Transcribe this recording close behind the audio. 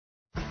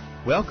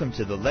Welcome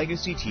to the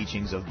legacy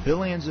teachings of Bill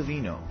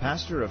Anzavino,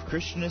 pastor of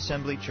Christian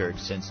Assembly Church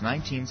since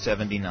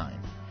 1979.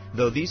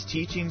 Though these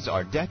teachings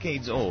are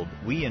decades old,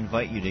 we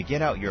invite you to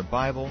get out your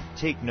Bible,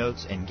 take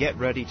notes, and get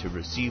ready to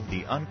receive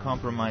the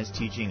uncompromised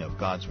teaching of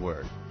God's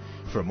Word.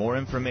 For more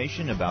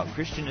information about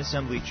Christian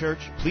Assembly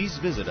Church, please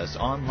visit us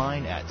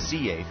online at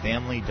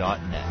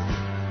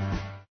cafamily.net.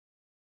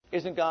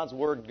 Isn't God's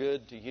Word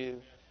good to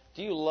you?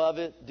 Do you love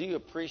it? Do you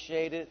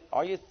appreciate it?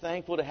 Are you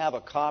thankful to have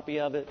a copy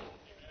of it?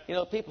 You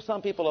know,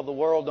 some people of the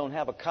world don't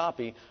have a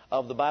copy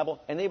of the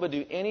Bible, and they would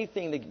do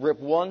anything to rip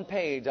one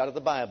page out of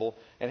the Bible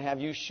and have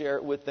you share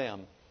it with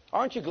them.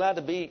 Aren't you glad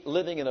to be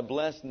living in a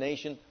blessed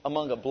nation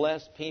among a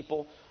blessed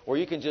people where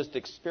you can just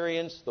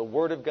experience the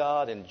Word of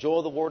God,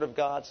 enjoy the Word of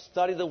God,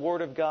 study the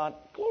Word of God?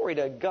 Glory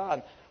to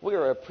God. We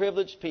are a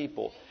privileged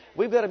people.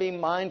 We've got to be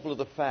mindful of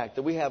the fact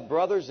that we have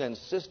brothers and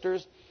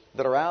sisters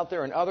that are out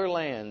there in other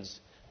lands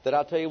that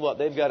I'll tell you what,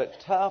 they've got it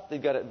tough,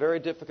 they've got it very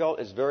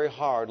difficult, it's very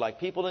hard. Like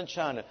people in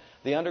China,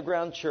 the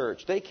underground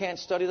church, they can't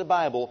study the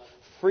Bible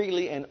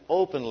freely and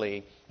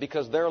openly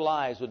because their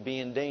lives would be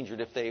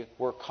endangered if they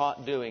were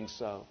caught doing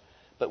so.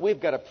 But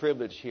we've got a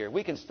privilege here.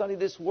 We can study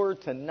this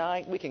Word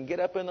tonight. We can get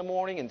up in the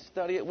morning and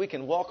study it. We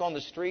can walk on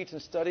the streets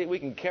and study it. We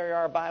can carry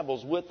our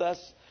Bibles with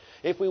us.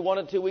 If we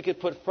wanted to, we could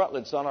put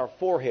frontlets on our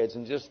foreheads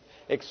and just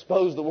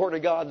expose the Word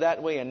of God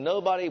that way, and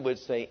nobody would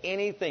say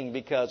anything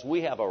because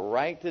we have a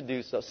right to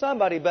do so.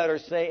 Somebody better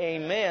say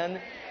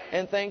amen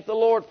and thank the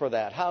Lord for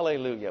that.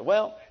 Hallelujah.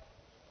 Well,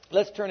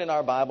 let's turn in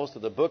our Bibles to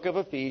the book of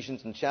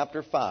Ephesians in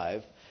chapter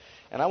 5.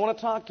 And I want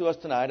to talk to us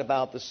tonight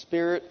about the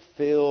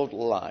Spirit-filled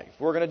life.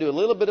 We're going to do a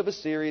little bit of a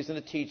series and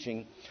a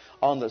teaching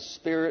on the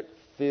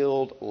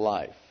Spirit-filled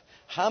life.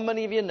 How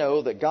many of you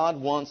know that God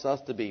wants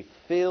us to be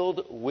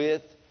filled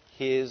with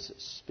His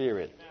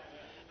Spirit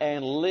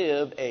and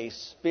live a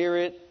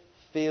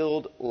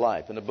Spirit-filled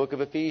life? In the book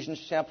of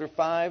Ephesians chapter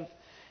 5,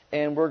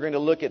 and we're going to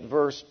look at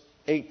verse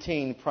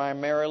 18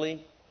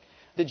 primarily.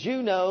 Did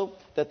you know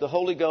that the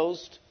Holy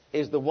Ghost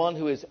is the one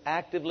who is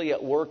actively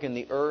at work in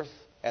the earth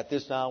at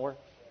this hour?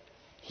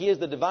 He is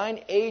the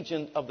divine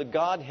agent of the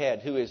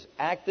Godhead who is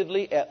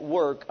actively at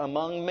work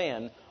among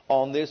men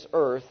on this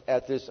earth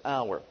at this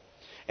hour.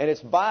 And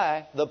it's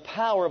by the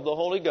power of the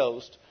Holy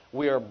Ghost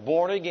we are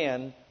born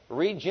again,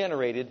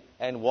 regenerated,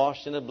 and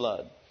washed in the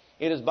blood.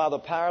 It is by the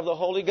power of the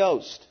Holy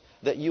Ghost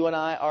that you and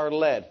I are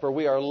led, for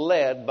we are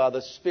led by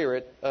the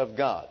Spirit of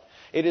God.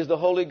 It is the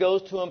Holy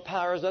Ghost who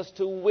empowers us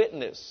to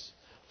witness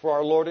for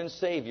our Lord and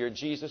Savior,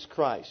 Jesus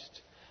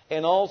Christ.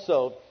 And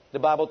also, the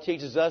Bible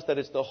teaches us that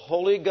it's the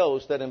Holy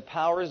Ghost that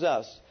empowers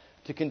us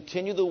to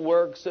continue the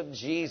works of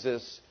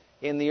Jesus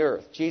in the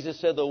earth. Jesus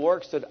said, "The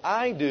works that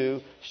I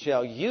do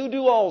shall you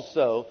do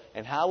also."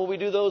 And how will we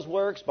do those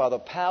works? By the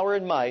power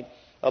and might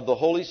of the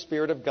Holy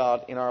Spirit of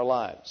God in our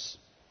lives.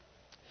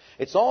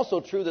 It's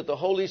also true that the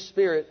Holy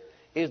Spirit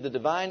is the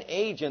divine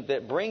agent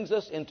that brings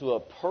us into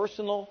a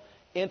personal,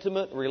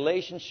 intimate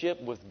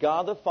relationship with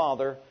God the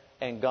Father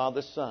and God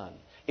the Son.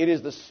 It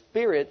is the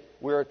Spirit,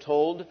 we are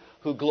told,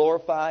 who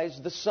glorifies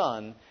the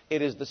Son.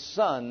 It is the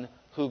Son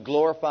who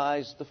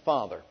glorifies the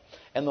Father.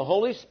 And the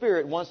Holy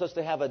Spirit wants us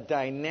to have a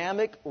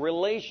dynamic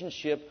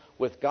relationship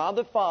with God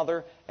the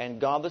Father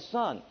and God the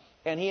Son.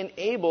 And He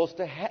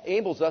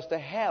enables us to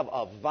have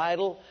a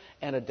vital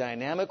and a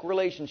dynamic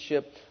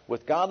relationship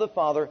with God the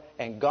Father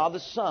and God the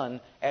Son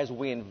as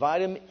we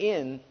invite Him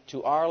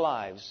into our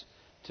lives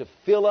to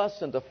fill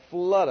us and to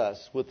flood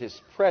us with His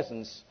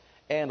presence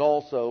and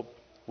also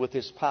with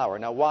His power.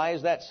 Now, why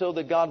is that so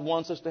that God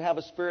wants us to have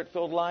a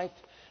Spirit-filled life?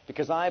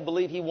 Because I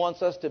believe He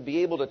wants us to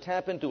be able to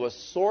tap into a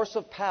source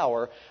of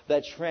power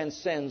that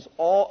transcends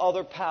all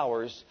other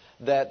powers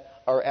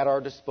that are at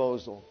our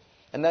disposal.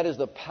 And that is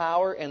the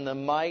power and the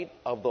might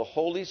of the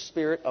Holy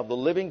Spirit of the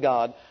living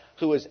God,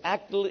 who is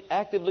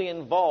actively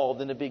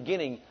involved in the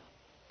beginning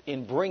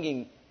in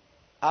bringing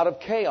out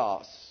of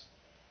chaos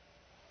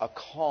a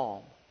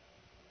calm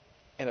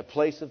and a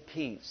place of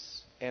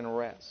peace and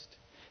rest.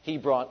 He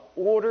brought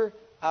order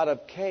out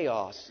of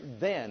chaos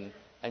then.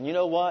 And you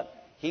know what?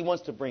 He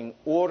wants to bring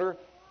order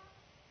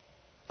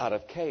out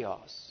of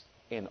chaos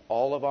in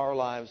all of our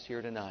lives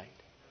here tonight.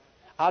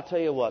 I'll tell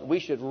you what, we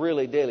should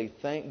really daily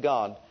thank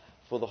God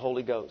for the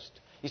Holy Ghost.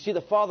 You see,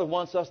 the Father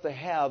wants us to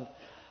have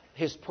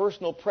His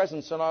personal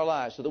presence in our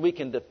lives so that we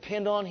can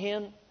depend on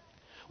Him,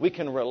 we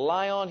can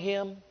rely on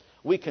Him,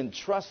 we can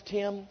trust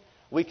Him,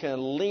 we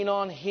can lean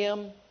on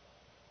Him.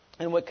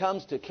 And when it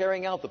comes to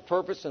carrying out the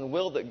purpose and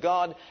will that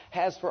God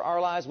has for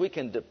our lives, we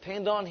can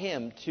depend on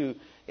Him to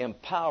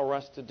empower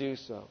us to do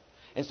so.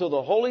 And so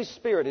the Holy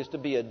Spirit is to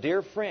be a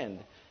dear friend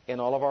in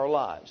all of our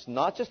lives.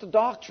 Not just a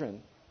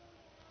doctrine,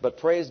 but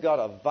praise God,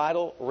 a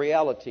vital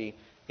reality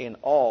in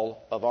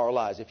all of our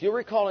lives. If you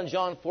recall in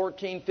John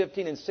 14,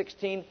 15, and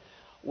 16,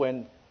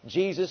 when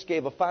Jesus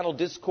gave a final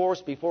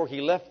discourse before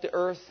He left the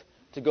earth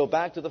to go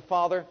back to the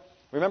Father,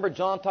 remember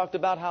John talked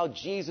about how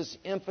Jesus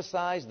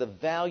emphasized the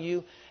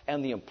value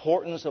and the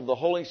importance of the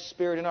Holy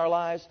Spirit in our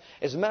lives.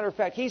 As a matter of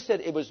fact, he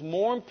said it was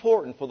more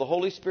important for the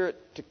Holy Spirit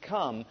to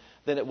come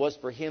than it was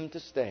for Him to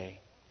stay.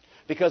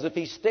 Because if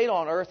He stayed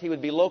on earth, He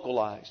would be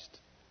localized.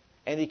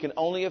 And He can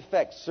only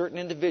affect certain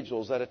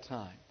individuals at a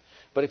time.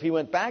 But if He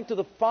went back to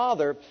the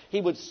Father,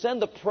 He would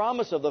send the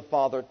promise of the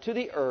Father to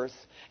the earth.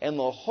 And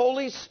the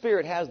Holy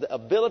Spirit has the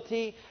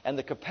ability and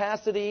the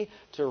capacity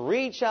to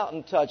reach out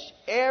and touch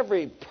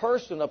every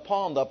person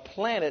upon the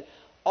planet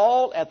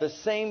all at the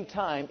same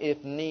time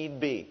if need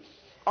be.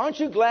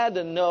 Aren't you glad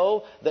to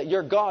know that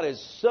your God is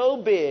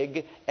so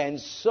big and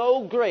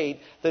so great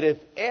that if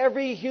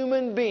every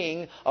human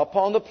being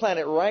upon the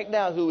planet right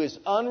now who is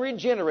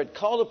unregenerate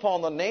called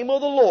upon the name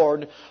of the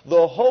Lord,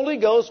 the Holy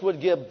Ghost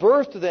would give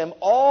birth to them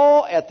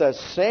all at the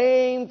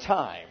same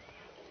time?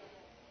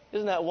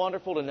 Isn't that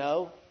wonderful to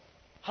know?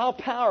 How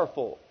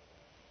powerful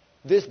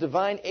this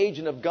divine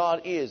agent of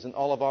God is in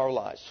all of our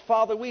lives.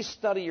 Father, we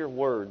study Your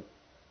Word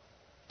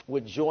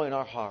with joy in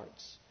our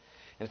hearts.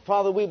 And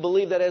Father, we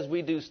believe that as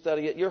we do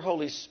study it, Your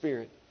Holy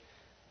Spirit,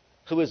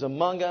 who is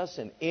among us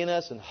and in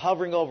us and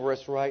hovering over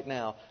us right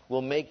now,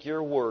 will make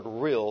Your Word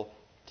real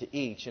to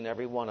each and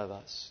every one of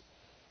us.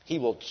 He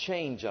will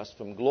change us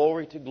from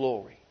glory to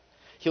glory.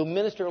 He'll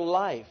minister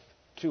life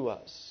to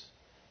us.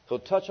 He'll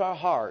touch our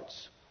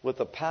hearts with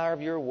the power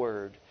of Your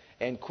Word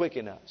and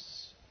quicken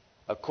us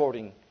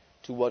according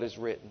to what is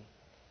written.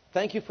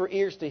 Thank You for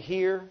ears to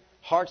hear,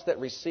 hearts that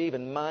receive,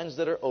 and minds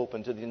that are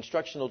open to the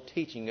instructional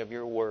teaching of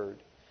Your Word.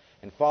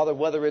 And Father,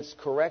 whether it's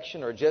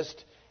correction or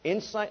just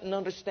insight and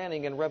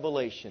understanding and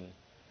revelation,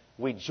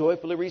 we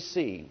joyfully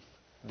receive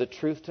the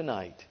truth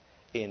tonight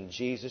in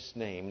Jesus'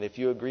 name. And if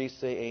you agree,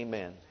 say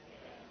amen.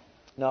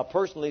 Now,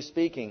 personally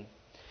speaking,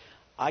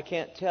 I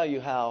can't tell you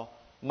how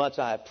much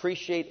I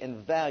appreciate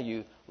and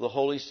value the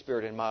Holy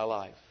Spirit in my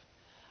life.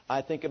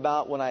 I think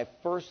about when I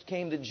first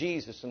came to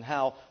Jesus and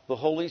how the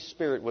Holy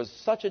Spirit was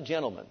such a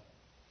gentleman,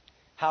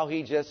 how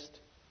He just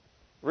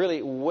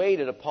really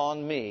waited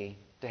upon me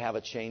to have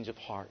a change of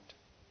heart.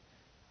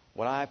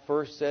 When I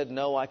first said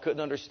no, I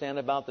couldn't understand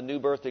about the new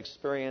birth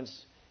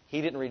experience,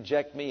 He didn't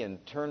reject me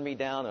and turn me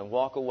down and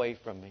walk away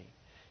from me.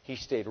 He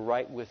stayed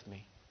right with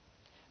me,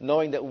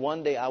 knowing that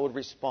one day I would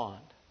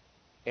respond.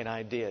 And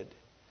I did.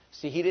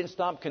 See, He didn't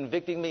stop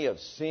convicting me of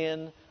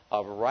sin,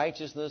 of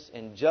righteousness,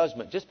 and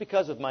judgment just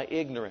because of my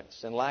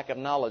ignorance and lack of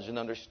knowledge and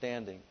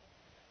understanding.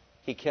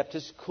 He kept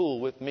His cool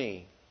with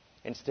me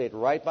and stayed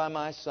right by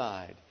my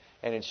side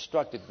and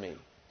instructed me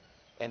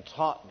and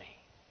taught me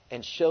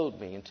and showed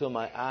me until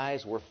my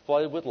eyes were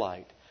flooded with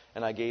light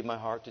and I gave my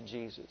heart to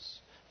Jesus.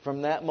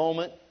 From that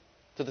moment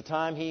to the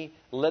time He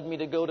led me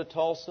to go to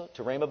Tulsa,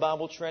 to Rhema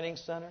Bible Training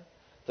Center,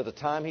 to the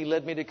time He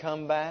led me to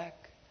come back,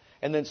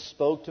 and then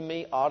spoke to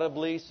me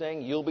audibly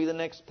saying, "You'll be the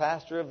next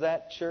pastor of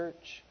that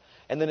church,"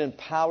 and then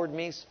empowered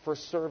me for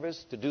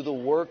service to do the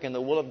work and the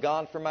will of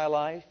God for my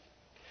life,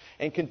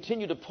 and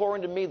continue to pour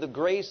into me the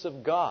grace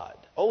of God.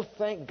 Oh,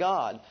 thank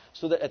God.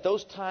 So that at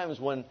those times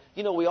when,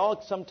 we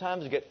all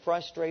sometimes get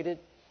frustrated,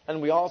 and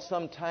we all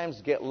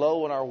sometimes get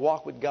low in our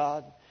walk with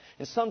God.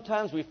 And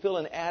sometimes we feel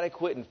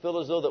inadequate and feel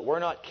as though that we're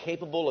not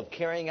capable of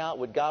carrying out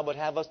what God would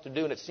have us to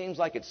do. And it seems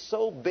like it's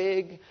so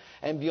big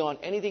and beyond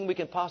anything we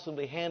can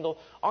possibly handle.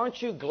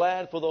 Aren't you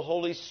glad for the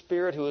Holy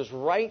Spirit who is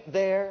right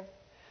there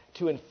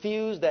to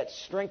infuse that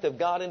strength of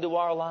God into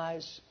our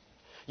lives?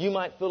 You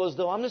might feel as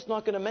though I'm just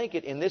not going to make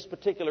it in this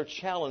particular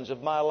challenge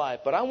of my life.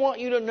 But I want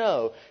you to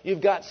know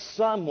you've got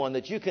someone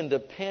that you can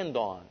depend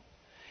on.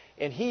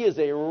 And He is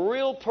a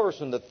real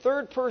person, the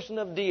third person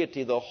of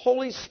deity, the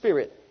Holy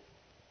Spirit,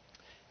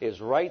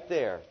 is right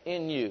there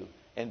in you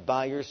and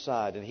by your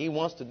side. And He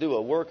wants to do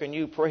a work in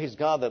you, praise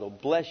God, that will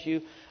bless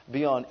you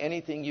beyond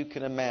anything you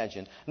can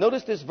imagine.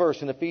 Notice this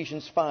verse in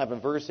Ephesians 5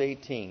 and verse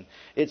 18.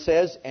 It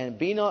says, "And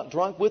be not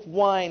drunk with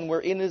wine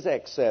wherein is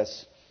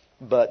excess,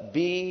 but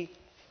be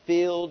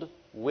filled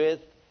with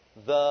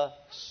the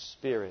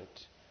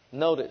Spirit."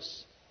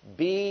 Notice,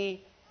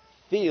 be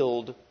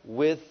filled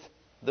with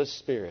the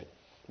Spirit.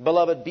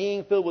 Beloved,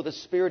 being filled with the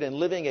Spirit and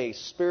living a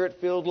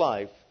Spirit-filled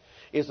life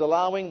is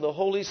allowing the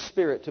Holy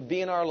Spirit to be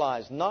in our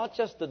lives, not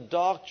just a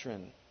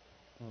doctrine,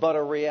 but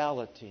a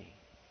reality.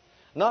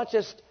 Not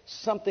just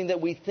something that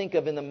we think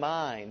of in the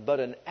mind, but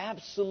an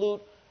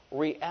absolute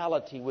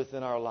reality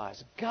within our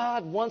lives.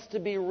 God wants to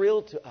be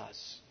real to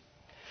us.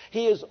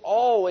 He has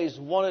always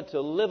wanted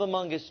to live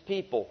among His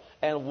people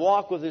and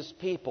walk with His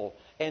people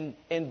and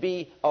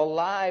be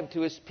alive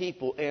to His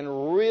people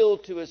and real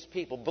to His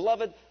people.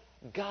 Beloved,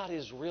 God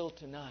is real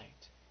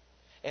tonight.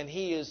 And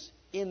He is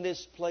in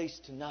this place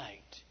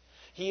tonight.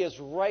 He is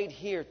right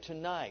here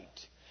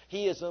tonight.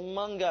 He is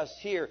among us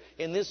here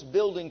in this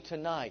building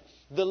tonight.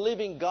 The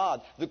living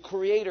God, the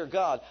Creator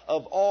God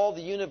of all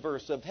the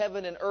universe, of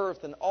heaven and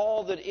earth, and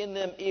all that in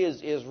them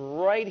is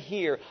right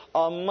here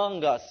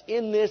among us,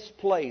 in this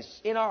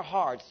place, in our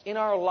hearts, in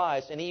our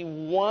lives. And He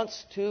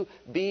wants to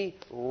be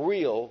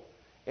real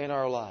in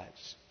our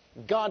lives.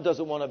 God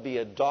doesn't want to be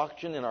a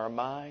doctrine in our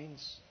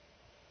minds.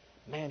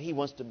 Man, He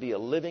wants to be a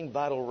living,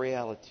 vital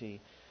reality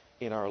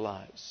in our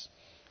lives.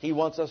 He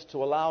wants us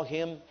to allow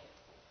Him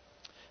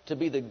to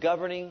be the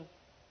governing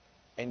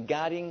and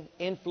guiding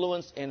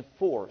influence and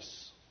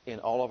force in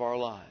all of our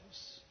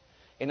lives.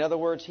 In other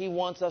words, He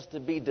wants us to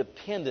be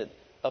dependent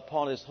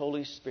upon His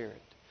Holy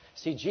Spirit.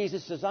 See,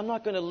 Jesus says, I'm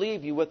not going to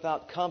leave you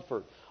without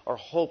comfort or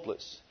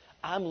hopeless.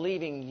 I'm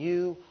leaving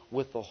you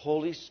with the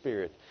Holy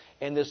Spirit.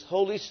 And this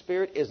Holy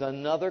Spirit is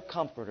another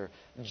comforter,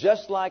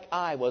 just like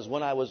I was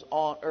when I was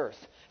on earth.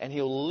 And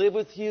He'll live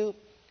with you.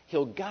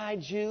 He'll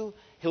guide you.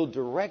 He'll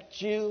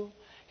direct you.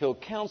 He'll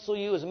counsel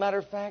you. As a matter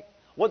of fact,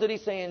 what did He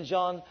say in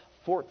John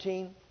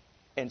 14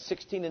 and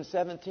 16 and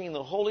 17?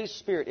 The Holy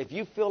Spirit, if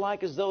you feel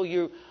like as though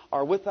you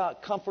are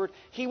without comfort,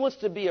 He wants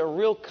to be a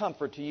real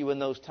comfort to you in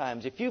those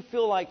times. If you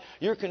feel like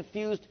you're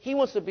confused, He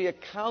wants to be a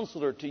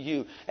counselor to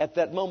you at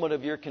that moment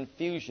of your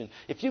confusion.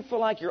 If you feel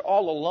like you're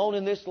all alone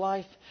in this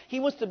life, He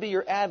wants to be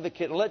your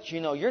advocate and let you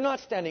know you're not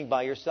standing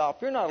by yourself.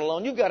 You're not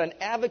alone. You've got an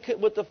advocate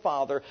with the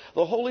Father.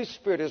 The Holy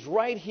Spirit is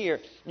right here,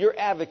 your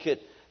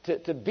advocate,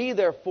 to be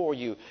there for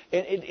you.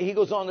 And He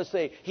goes on to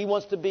say He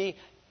wants to be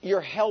your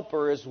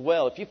helper as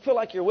well. If you feel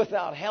like you're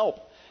without help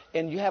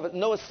and you have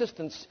no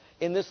assistance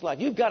in this life,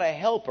 you've got a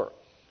helper.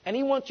 And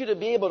He wants you to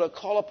be able to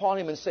call upon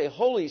Him and say,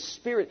 Holy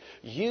Spirit,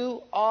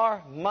 You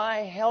are my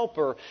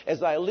helper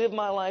as I live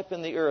my life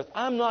in the earth.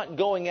 I'm not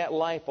going at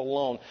life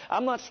alone.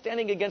 I'm not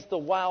standing against the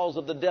wiles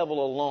of the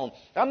devil alone.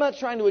 I'm not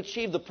trying to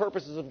achieve the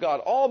purposes of God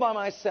all by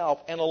myself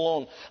and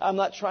alone. I'm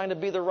not trying to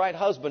be the right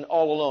husband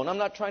all alone. I'm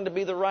not trying to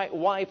be the right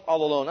wife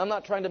all alone. I'm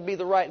not trying to be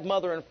the right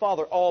mother and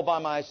father all by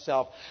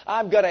myself.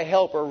 I've got a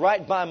helper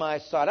right by my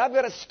side. I've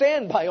got a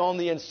standby on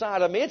the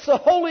inside of me. It's the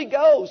Holy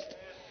Ghost.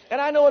 And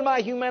I know in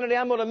my humanity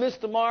I'm going to miss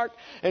the mark,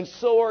 and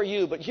so are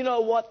you. But you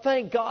know what?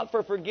 Thank God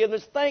for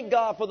forgiveness. Thank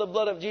God for the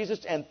blood of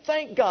Jesus. And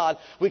thank God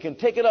we can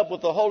take it up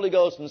with the Holy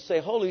Ghost and say,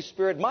 Holy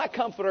Spirit, my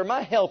comforter,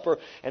 my helper,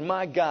 and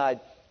my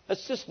guide,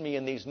 assist me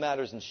in these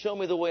matters and show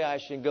me the way I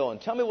should go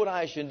and tell me what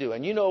I should do.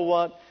 And you know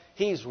what?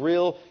 He's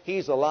real,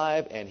 He's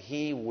alive, and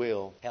He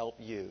will help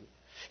you.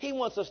 He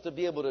wants us to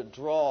be able to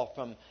draw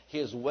from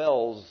His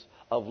wells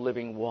of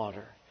living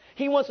water.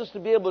 He wants us to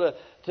be able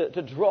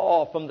to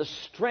draw from the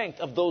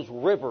strength of those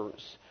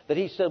rivers that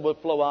He said would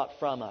flow out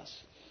from us.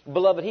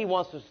 Beloved, He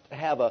wants us to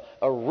have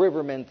a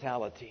river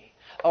mentality.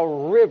 A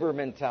river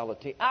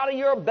mentality. Out of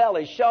your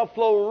belly shall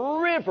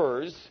flow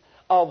rivers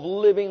of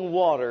living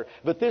water.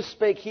 But this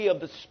spake He of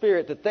the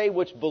Spirit, that they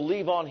which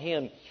believe on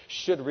Him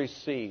should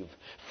receive.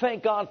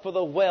 Thank God for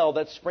the well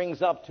that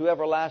springs up to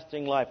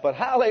everlasting life. But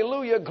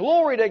hallelujah,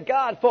 glory to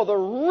God for the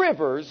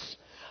rivers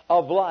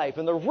of life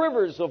and the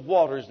rivers of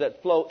waters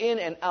that flow in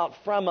and out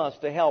from us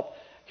to help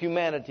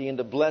humanity and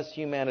to bless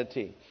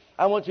humanity.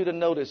 I want you to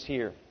notice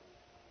here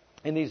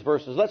in these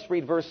verses. Let's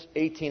read verse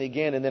 18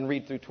 again and then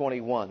read through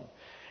 21.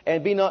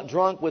 And be not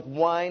drunk with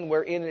wine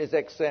wherein is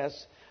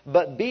excess,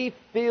 but be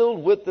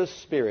filled with the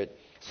Spirit,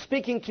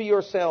 speaking to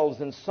yourselves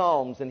in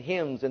psalms and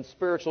hymns and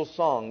spiritual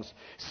songs,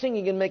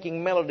 singing and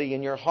making melody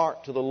in your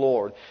heart to the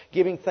Lord,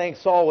 giving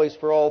thanks always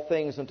for all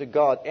things unto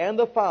God and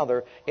the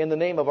Father in the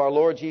name of our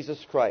Lord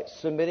Jesus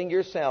Christ, submitting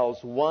yourselves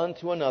one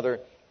to another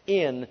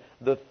in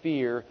the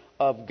fear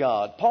of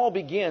God. Paul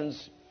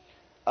begins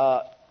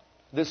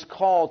this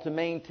call to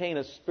maintain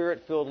a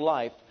Spirit-filled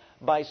life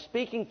by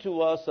speaking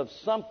to us of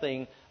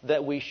something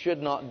that we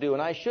should not do.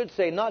 And I should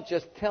say, not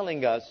just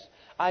telling us,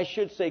 I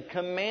should say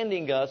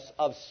commanding us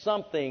of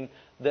something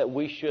that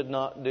we should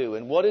not do.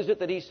 And what is it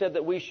that he said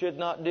that we should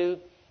not do?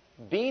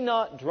 Be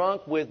not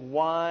drunk with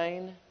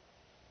wine,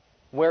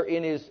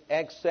 wherein is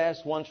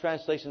excess. One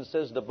translation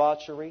says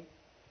debauchery.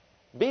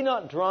 Be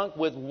not drunk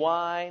with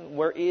wine,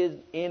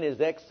 wherein is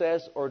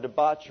excess or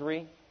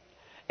debauchery.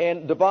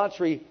 And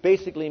debauchery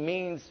basically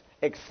means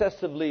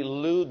excessively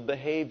lewd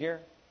behavior.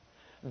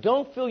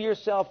 Don't fill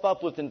yourself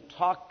up with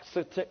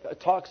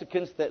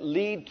intoxicants that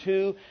lead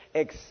to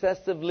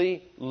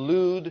excessively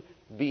lewd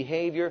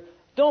behavior.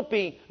 Don't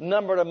be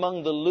numbered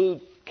among the lewd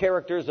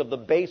characters of the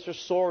baser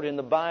sort in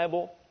the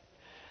Bible.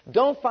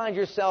 Don't find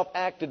yourself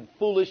acted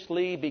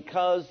foolishly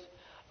because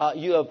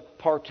you have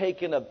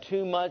partaken of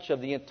too much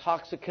of the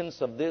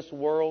intoxicants of this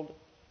world.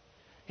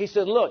 He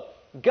said, look,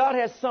 God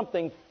has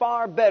something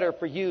far better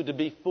for you to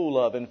be full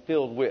of and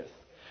filled with.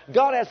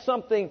 God has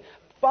something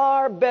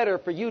far better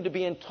for you to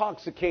be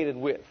intoxicated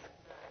with.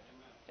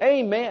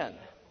 Amen.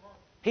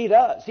 He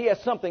does. He has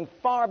something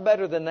far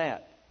better than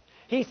that.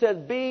 He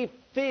said, be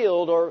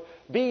filled or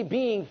be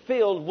being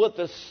filled with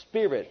the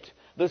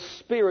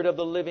Spirit of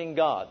the living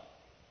God.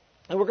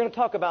 And we're going to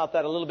talk about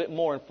that a little bit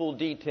more in full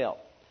detail.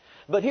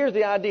 But here's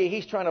the idea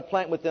He's trying to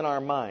plant within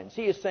our minds.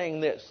 He is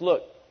saying this,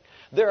 look,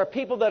 there are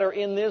people that are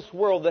in this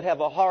world that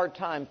have a hard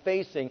time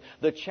facing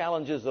the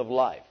challenges of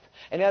life.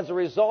 And as a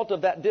result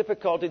of that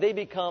difficulty, they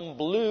become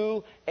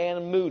blue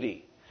and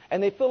moody.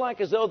 And they feel like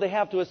as though they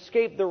have to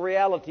escape the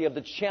reality of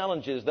the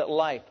challenges that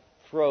life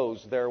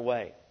throws their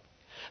way.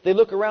 They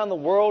look around the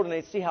world and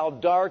they see how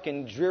dark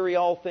and dreary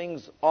all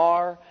things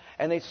are.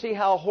 And they see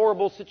how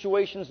horrible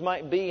situations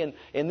might be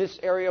in this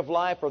area of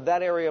life or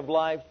that area of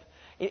life.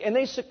 And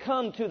they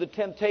succumb to the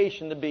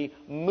temptation to be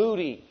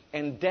moody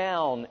and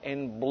down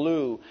and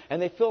blue.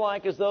 And they feel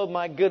like as though,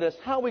 my goodness,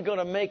 how are we going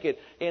to make it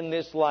in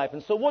this life?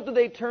 And so what do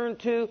they turn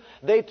to?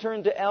 They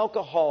turn to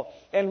alcohol.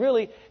 And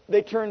really,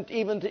 they turn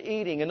even to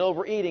eating and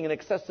overeating and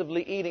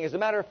excessively eating. As a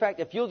matter of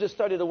fact, if you'll just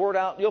study the Word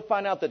out, you'll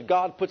find out that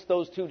God puts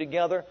those two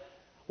together.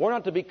 We're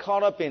not to be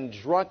caught up in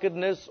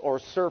drunkenness or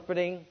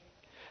surfeiting.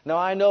 Now,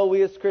 I know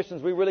we as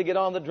Christians, we really get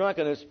on the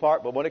drunkenness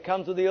part, but when it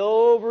comes to the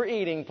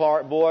overeating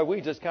part, boy,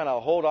 we just kind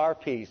of hold our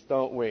peace,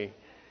 don't we?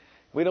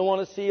 We don't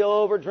want to see you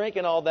over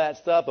drinking all that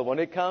stuff, but when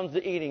it comes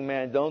to eating,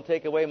 man, don't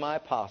take away my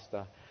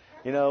pasta.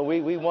 You know,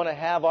 we want to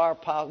have our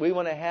pasta, we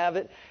want to have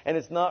it, and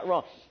it's not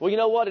wrong. Well, you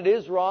know what? It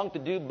is wrong to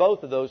do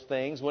both of those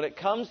things when it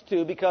comes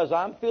to, because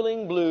I'm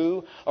feeling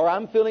blue, or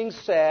I'm feeling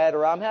sad,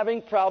 or I'm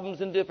having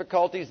problems and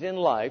difficulties in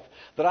life,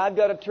 that I've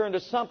got to turn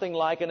to something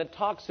like an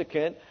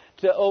intoxicant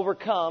to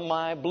overcome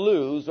my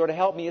blues or to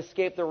help me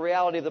escape the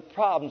reality of the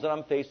problems that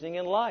I'm facing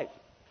in life.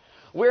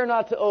 We're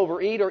not to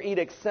overeat or eat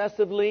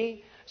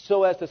excessively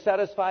so as to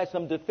satisfy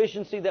some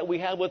deficiency that we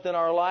have within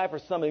our life or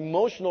some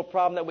emotional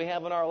problem that we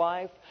have in our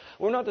life.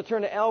 We're not to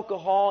turn to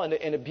alcohol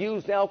and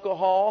abuse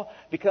alcohol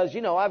because,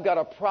 you know, I've got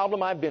a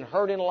problem. I've been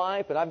hurt in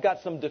life and I've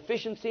got some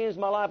deficiencies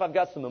in my life. I've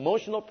got some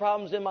emotional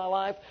problems in my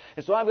life.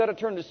 And so I've got to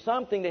turn to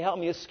something to help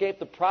me escape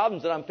the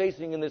problems that I'm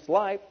facing in this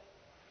life.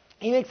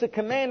 He makes a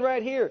command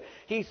right here.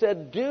 He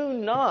said, do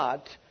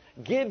not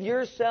give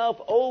yourself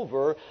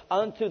over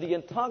unto the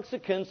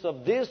intoxicants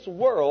of this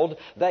world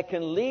that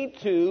can lead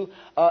to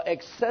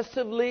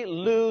excessively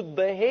lewd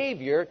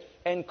behavior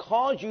and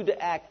cause you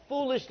to act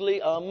foolishly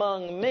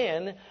among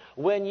men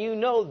when you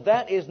know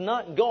that is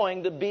not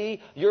going to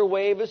be your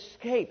way of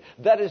escape.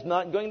 That is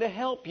not going to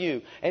help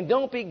you. And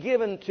don't be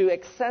given to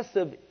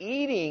excessive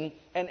eating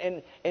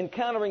and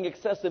encountering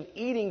excessive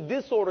eating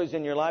disorders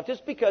in your life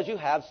just because you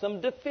have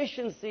some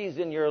deficiencies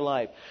in your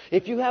life.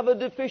 If you have a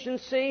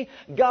deficiency,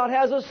 God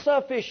has a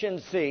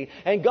sufficiency.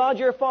 And God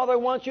your Father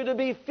wants you to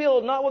be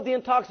filled not with the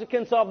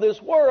intoxicants of this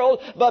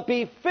world, but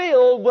be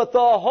filled with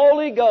the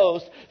Holy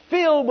Ghost,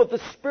 filled with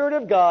the Spirit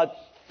of God,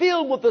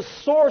 filled with the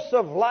source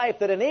of life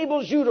that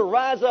enables you to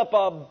rise up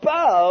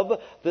above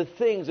the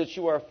things that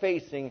you are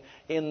facing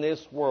in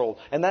this world.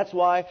 And that's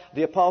why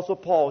the Apostle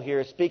Paul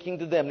here is speaking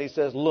to them. And he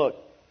says, look,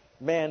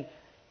 man,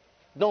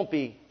 don't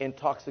be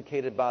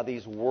intoxicated by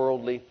these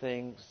worldly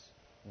things.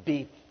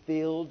 Be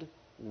filled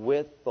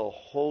with the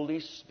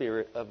Holy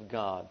Spirit of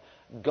God.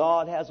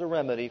 God has a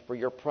remedy for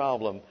your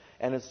problem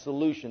and a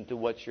solution to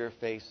what you're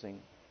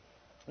facing.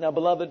 Now,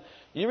 beloved,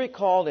 you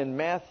recall in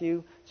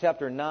Matthew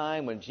chapter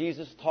 9 when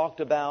Jesus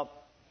talked about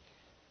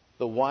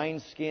the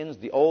wineskins,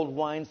 the old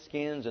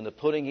wineskins, and the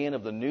putting in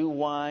of the new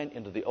wine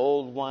into the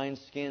old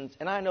wineskins.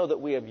 And I know that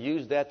we have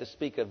used that to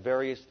speak of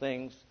various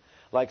things.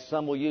 Like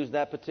some will use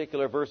that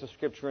particular verse of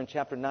Scripture in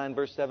chapter 9,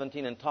 verse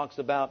 17, and talks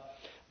about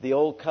the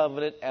old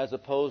covenant as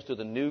opposed to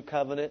the new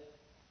covenant,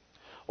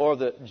 or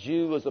the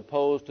Jew as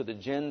opposed to the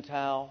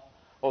Gentile,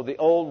 or the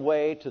old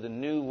way to the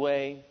new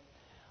way.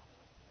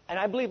 And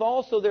I believe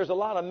also there's a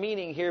lot of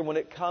meaning here when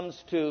it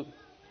comes to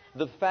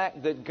the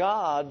fact that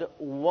God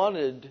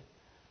wanted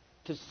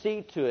to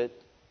see to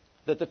it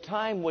that the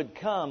time would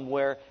come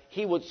where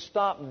He would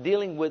stop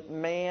dealing with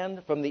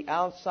man from the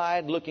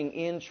outside, looking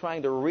in,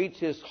 trying to reach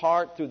his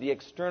heart through the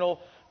external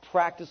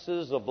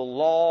practices of the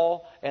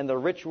law and the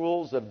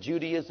rituals of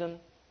Judaism.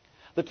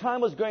 The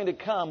time was going to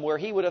come where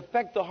He would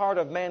affect the heart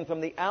of man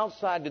from the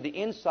outside to the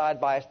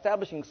inside by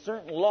establishing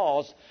certain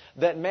laws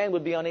that man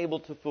would be unable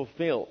to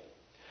fulfill.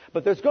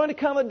 But there's going to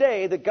come a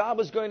day that God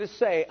was going to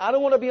say, I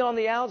don't want to be on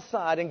the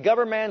outside and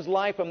govern man's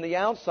life from the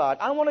outside.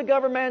 I want to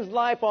govern man's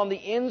life on the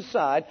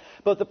inside.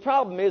 But the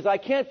problem is I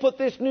can't put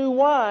this new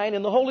wine,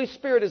 and the Holy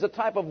Spirit is a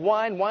type of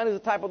wine. Wine is a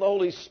type of the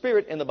Holy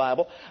Spirit in the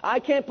Bible. I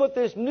can't put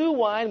this new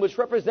wine, which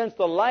represents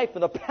the life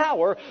and the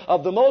power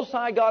of the Most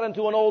High God,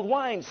 into an old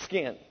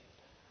wineskin.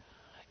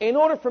 In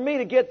order for me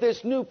to get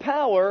this new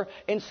power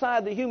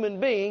inside the human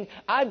being,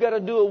 I've got to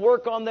do a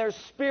work on their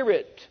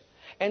spirit.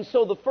 And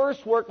so the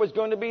first work was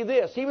going to be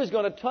this. He was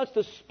going to touch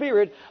the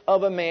spirit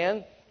of a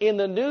man in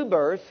the new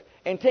birth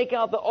and take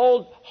out the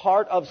old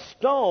heart of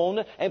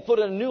stone and put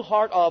in a new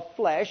heart of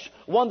flesh,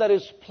 one that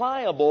is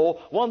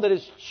pliable, one that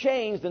is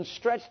changed and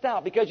stretched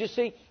out. Because you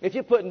see, if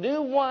you put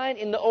new wine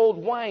in the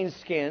old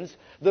wineskins,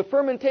 the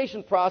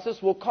fermentation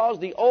process will cause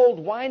the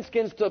old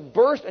wineskins to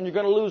burst and you're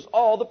going to lose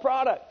all the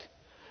product.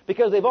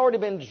 Because they've already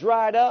been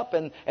dried up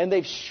and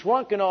they've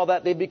shrunk and all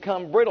that, they've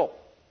become brittle.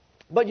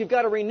 But you've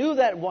got to renew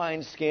that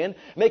wineskin,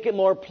 make it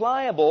more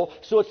pliable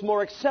so it's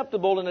more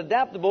acceptable and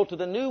adaptable to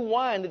the new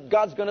wine that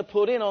God's going to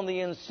put in on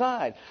the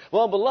inside.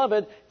 Well,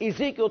 beloved,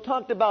 Ezekiel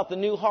talked about the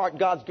new heart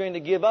God's going to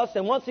give us.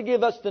 And once He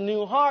gives us the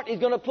new heart, He's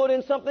going to put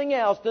in something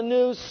else, the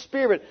new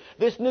spirit.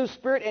 This new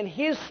spirit and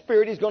His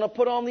Spirit He's going to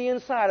put on the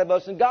inside of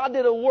us. And God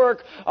did a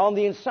work on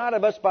the inside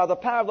of us by the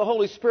power of the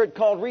Holy Spirit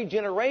called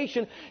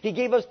regeneration. He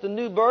gave us the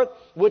new birth,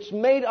 which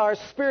made our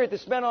spirit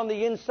that's been on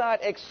the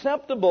inside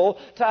acceptable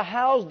to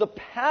house the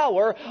power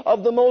power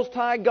of the Most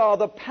High God,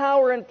 the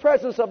power and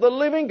presence of the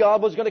living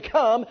God was going to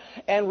come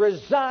and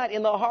reside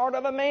in the heart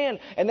of a man.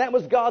 And that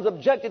was God's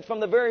objective from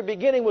the very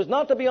beginning, was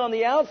not to be on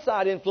the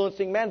outside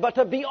influencing man, but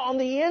to be on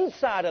the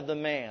inside of the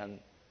man.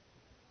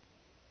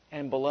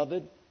 And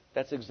beloved,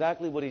 that's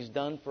exactly what He's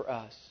done for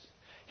us.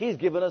 He's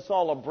given us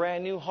all a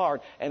brand new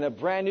heart and a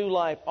brand new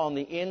life on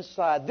the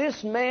inside.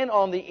 This man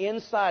on the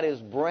inside is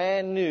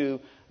brand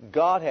new.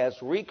 God has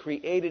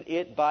recreated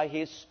it by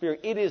His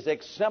Spirit. It is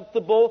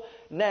acceptable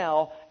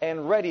now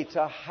and ready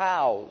to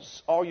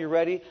house, are you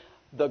ready?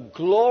 The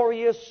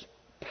glorious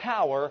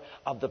power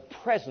of the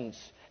presence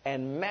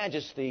and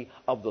majesty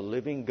of the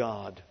living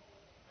God.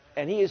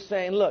 And He is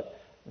saying, look,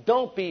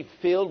 don't be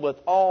filled with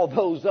all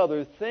those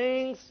other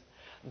things.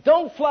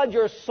 Don't flood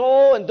your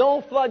soul and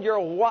don't flood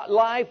your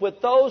life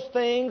with those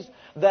things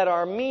that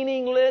are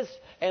meaningless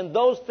and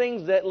those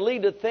things that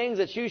lead to things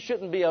that you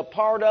shouldn't be a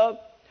part of.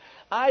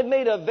 I've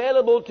made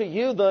available to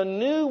you the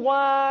new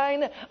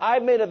wine.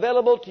 I've made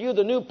available to you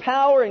the new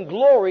power and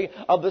glory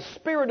of the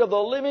Spirit of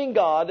the living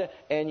God,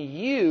 and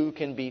you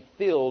can be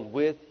filled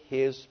with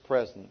His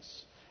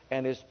presence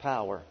and His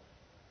power.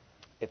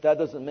 If that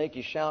doesn't make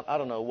you shout, I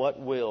don't know what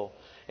will.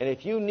 And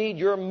if you need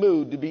your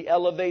mood to be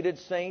elevated,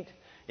 saint,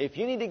 if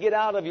you need to get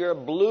out of your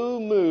blue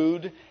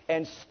mood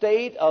and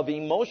state of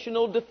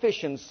emotional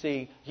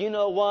deficiency, you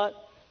know what?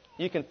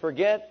 You can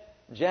forget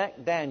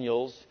Jack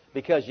Daniels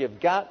because you've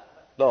got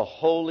the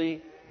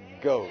Holy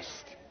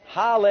Ghost.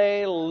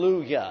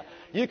 Hallelujah.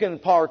 You can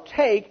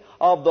partake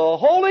of the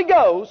Holy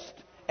Ghost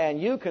and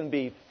you can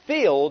be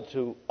filled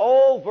to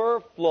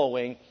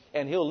overflowing,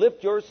 and He'll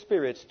lift your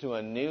spirits to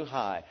a new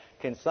high.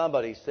 Can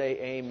somebody say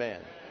amen?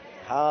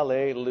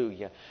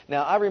 Hallelujah.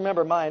 Now, I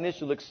remember my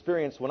initial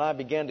experience when I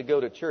began to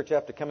go to church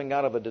after coming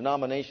out of a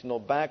denominational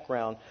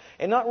background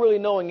and not really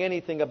knowing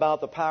anything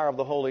about the power of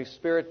the Holy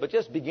Spirit, but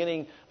just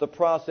beginning the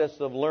process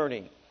of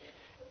learning.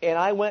 And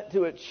I went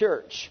to a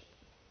church.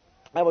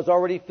 I was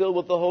already filled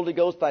with the Holy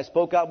Ghost. I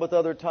spoke out with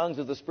other tongues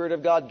as the Spirit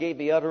of God gave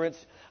me utterance.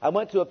 I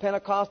went to a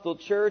Pentecostal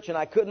church and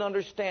I couldn't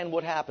understand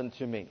what happened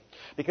to me.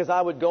 Because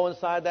I would go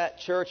inside that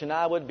church and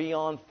I would be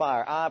on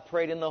fire. I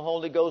prayed in the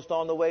Holy Ghost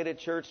on the way to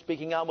church,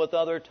 speaking out with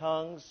other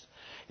tongues.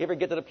 You ever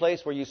get to the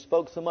place where you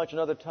spoke so much in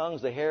other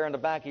tongues, the hair on the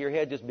back of your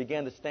head just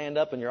began to stand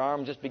up and your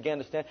arm just began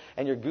to stand,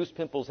 and your goose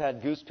pimples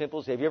had goose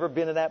pimples? Have you ever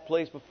been to that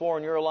place before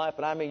in your life?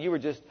 And I mean, you were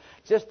just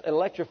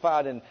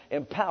electrified and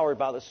empowered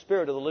by the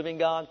Spirit of the living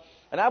God.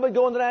 And I would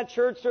go into that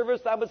church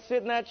service, I would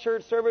sit in that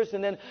church service,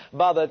 and then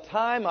by the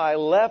time I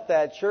left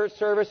that church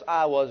service,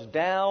 I was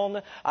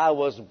down, I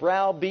was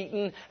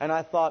browbeaten, and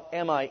I thought,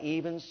 am I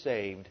even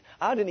saved?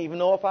 I didn't even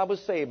know if I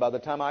was saved by the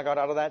time I got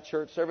out of that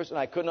church service, and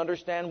I couldn't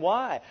understand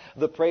why.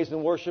 The praise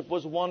and worship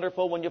was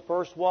wonderful when you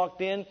first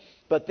walked in,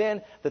 but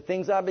then the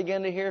things I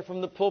began to hear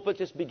from the pulpit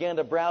just began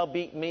to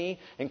browbeat me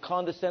and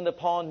condescend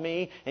upon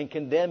me and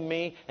condemn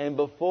me, and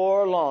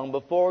before long,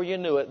 before you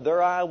knew it,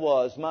 there I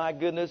was. My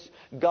goodness,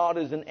 God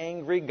is an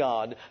angry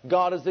God.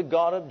 God is a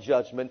God of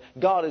judgment.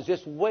 God is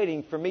just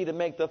waiting for me to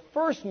make the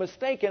first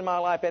mistake in my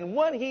life, and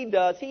when He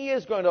does, He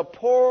is going to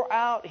pour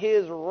out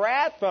His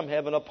wrath from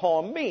heaven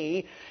upon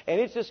me, and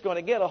it's just going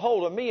to get a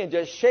hold of me and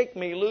just shake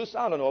me loose.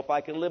 I don't know if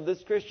I can live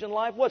this Christian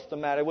life. What's the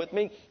matter with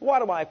me? Why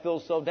do I feel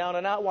so down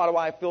and out? Why do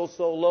I feel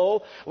so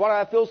low? Why do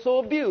I feel so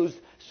abused?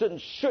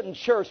 Shouldn't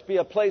church be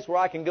a place where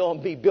I can go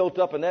and be built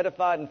up and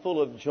edified and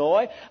full of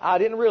joy? I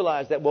didn't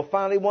realize that. Well,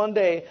 finally one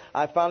day,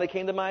 I finally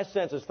came to my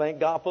senses. Thank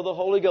God for the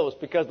Holy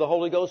Ghost, because the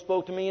Holy Ghost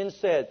spoke to me and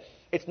said,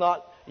 it's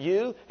not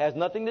you, has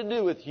nothing to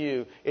do with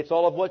you. It's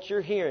all of what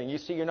you're hearing. You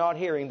see, you're not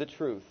hearing the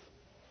truth.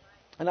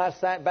 And I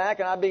sat back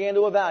and I began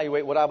to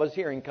evaluate what I was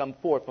hearing come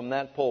forth from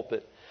that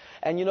pulpit.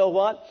 And you know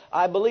what?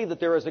 I believe that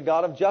there is a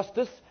God of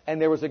justice and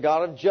there is a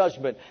God of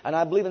judgment. And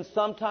I believe in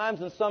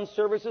sometimes in some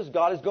services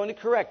God is going to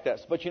correct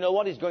us. But you know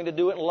what? He's going to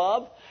do it in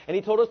love. And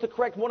He told us to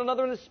correct one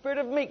another in the spirit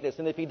of meekness.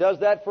 And if He does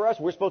that for us,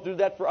 we're supposed to do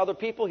that for other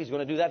people. He's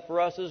going to do that for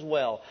us as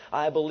well.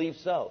 I believe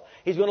so.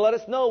 He's going to let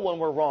us know when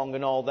we're wrong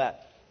and all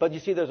that. But you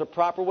see, there's a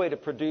proper way to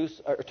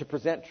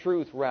present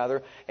truth,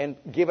 and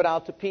give it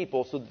out to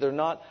people so that they're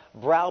not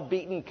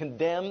browbeaten,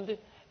 condemned,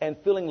 and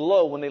feeling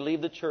low when they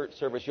leave the church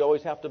service. You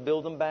always have to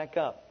build them back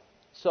up.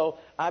 So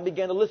I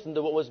began to listen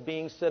to what was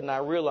being said, and I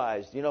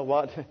realized, you know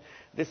what?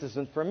 This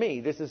isn't for me.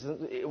 This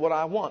isn't what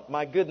I want.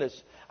 My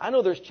goodness. I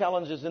know there's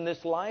challenges in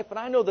this life, and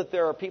I know that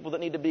there are people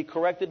that need to be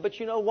corrected, but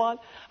you know what?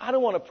 I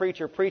don't want a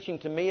preacher preaching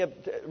to me,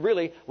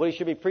 really, what he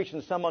should be preaching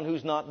to someone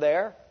who's not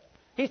there.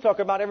 He's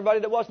talking about everybody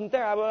that wasn't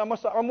there. I'm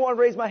going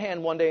to raise my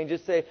hand one day and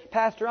just say,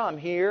 Pastor, I'm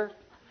here.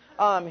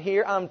 I'm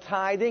here. I'm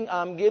tithing.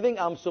 I'm giving.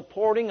 I'm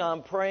supporting.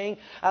 I'm praying.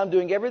 I'm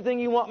doing everything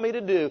you want me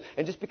to do.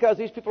 And just because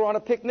these people are on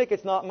a picnic,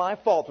 it's not my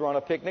fault they're on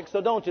a picnic.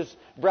 So don't just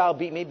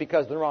browbeat me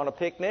because they're on a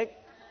picnic.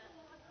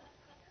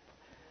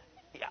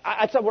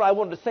 That's what I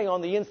wanted to say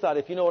on the inside,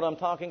 if you know what I'm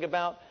talking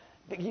about.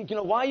 You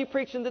know, why are you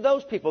preaching to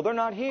those people? They're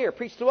not here.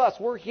 Preach to us.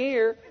 We're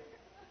here.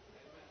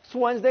 It's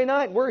Wednesday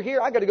night. We're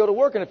here. I got to go to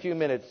work in a few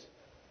minutes.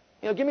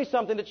 You know, give me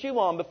something to chew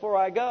on before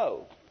I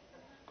go.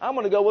 I'm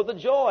going to go with a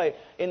joy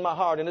in my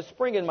heart and a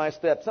spring in my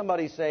step.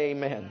 Somebody say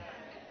amen.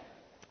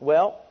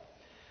 Well,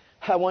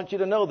 I want you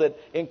to know that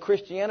in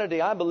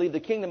Christianity, I believe the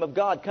kingdom of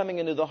God coming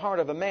into the heart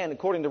of a man,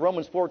 according to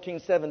Romans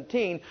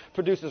 14:17,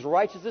 produces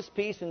righteousness,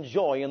 peace, and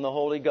joy in the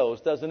Holy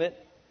Ghost, doesn't it?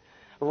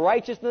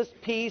 Righteousness,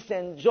 peace,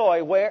 and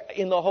joy where?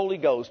 In the Holy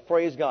Ghost.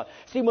 Praise God.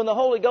 See, when the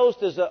Holy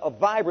Ghost is a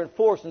vibrant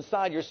force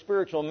inside your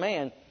spiritual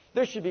man,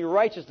 there should be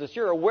righteousness.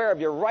 You're aware of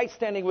your right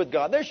standing with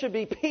God. There should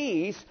be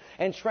peace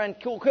and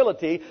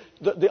tranquility,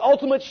 the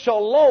ultimate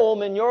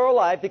shalom in your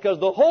life, because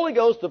the Holy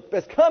Ghost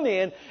has come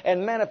in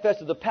and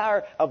manifested the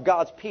power of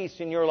God's peace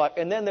in your life.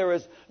 And then there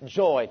is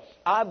joy.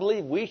 I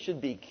believe we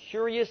should be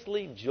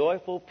curiously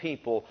joyful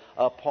people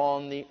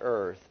upon the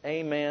earth.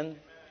 Amen.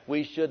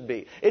 We should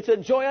be. It's a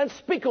joy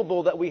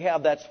unspeakable that we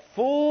have that's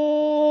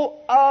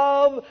full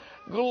of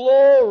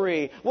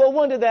glory. Well,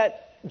 when did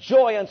that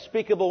joy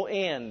unspeakable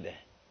end?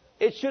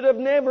 It should have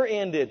never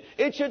ended.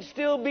 It should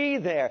still be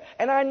there.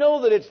 And I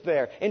know that it's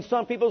there. In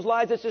some people's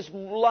lives, it's just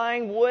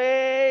lying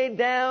way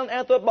down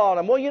at the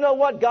bottom. Well, you know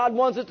what? God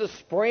wants it to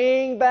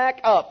spring back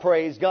up,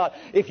 praise God.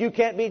 If you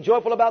can't be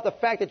joyful about the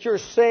fact that you're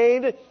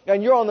saved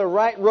and you're on the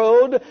right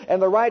road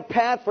and the right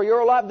path for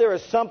your life, there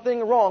is something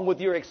wrong with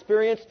your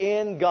experience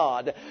in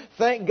God.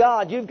 Thank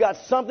God you've got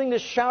something to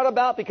shout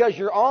about because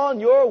you're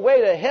on your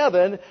way to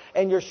heaven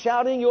and you're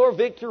shouting your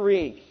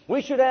victory.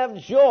 We should have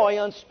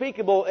joy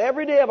unspeakable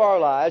every day of our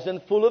lives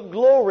and full of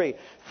glory.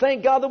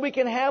 Thank God that we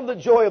can have the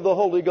joy of the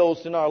Holy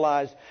Ghost in our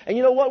lives. And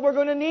you know what? We're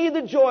going to need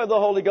the joy of the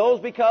Holy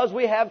Ghost because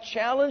we have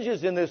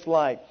challenges in this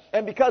life.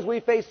 And because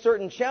we face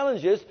certain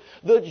challenges,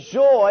 the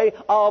joy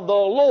of the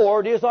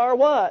Lord is our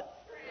what?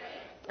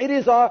 It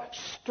is our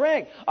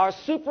strength, our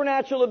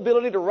supernatural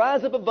ability to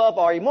rise up above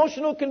our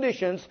emotional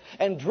conditions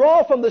and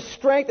draw from the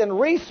strength and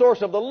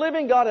resource of the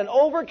living God and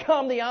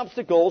overcome the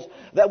obstacles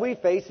that we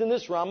face in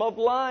this realm of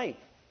life.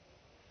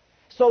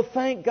 So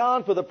thank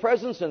God for the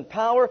presence and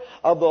power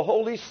of the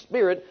Holy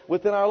Spirit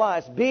within our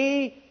lives.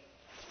 Be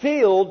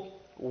filled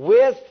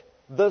with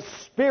the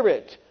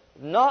Spirit,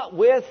 not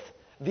with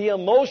the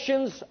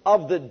emotions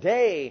of the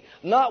day,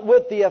 not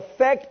with the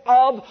effect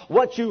of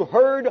what you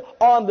heard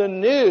on the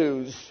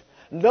news.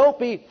 Don't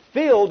be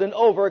filled and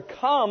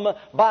overcome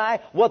by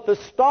what the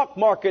stock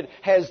market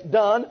has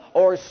done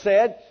or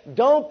said.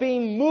 Don't be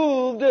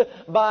moved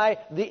by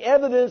the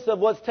evidence of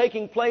what's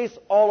taking place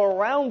all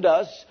around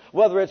us,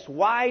 whether it's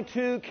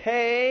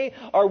Y2K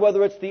or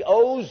whether it's the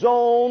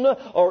ozone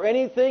or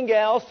anything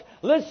else.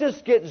 Let's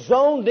just get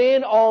zoned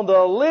in on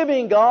the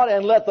living God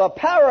and let the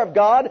power of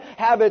God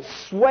have its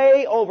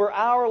sway over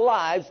our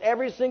lives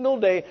every single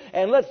day.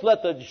 And let's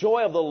let the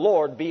joy of the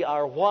Lord be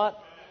our what?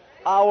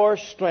 Our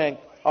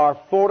strength. Our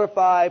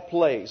fortified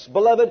place.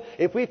 Beloved,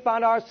 if we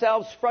find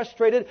ourselves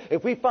frustrated,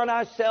 if we find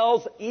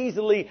ourselves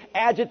easily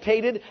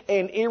agitated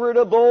and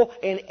irritable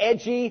and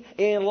edgy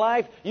in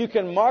life, you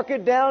can mark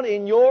it down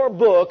in your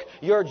book.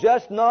 You're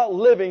just not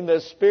living the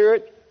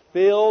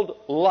Spirit-filled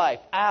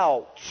life.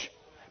 Ouch.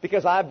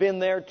 Because I've been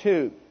there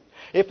too.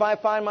 If I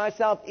find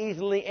myself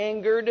easily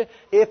angered,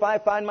 if I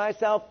find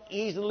myself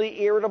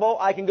easily irritable,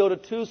 I can go to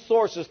two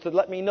sources to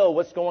let me know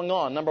what's going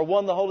on. Number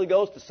one, the Holy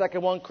Ghost. The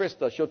second one,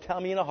 Krista. She'll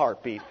tell me in a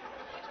heartbeat.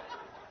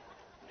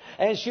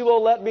 And she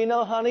will let me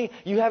know, honey,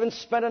 you haven't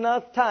spent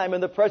enough time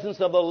in the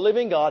presence of the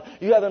living God.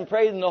 You haven't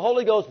prayed in the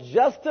Holy Ghost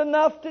just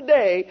enough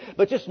today,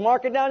 but just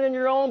mark it down in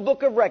your own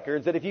book of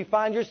records that if you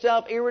find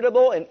yourself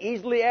irritable and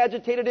easily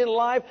agitated in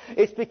life,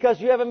 it's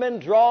because you haven't been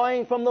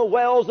drawing from the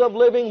wells of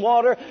living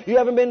water. You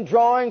haven't been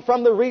drawing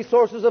from the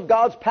resources of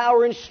God's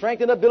power and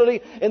strength and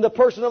ability in the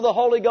person of the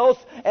Holy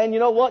Ghost. And you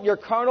know what? Your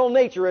carnal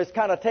nature has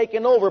kind of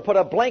taken over, put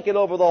a blanket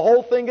over the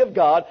whole thing of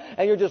God,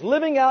 and you're just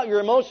living out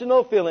your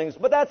emotional feelings.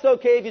 But that's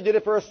okay if you did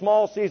it for a small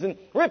season.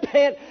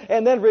 Repent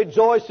and then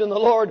rejoice in the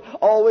Lord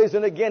always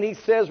and again. He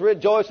says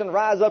rejoice and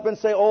rise up and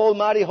say, oh,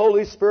 mighty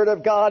Holy Spirit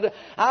of God,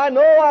 I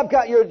know I've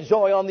got your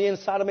joy on the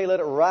inside of me. Let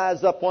it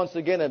rise up once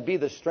again and be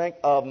the strength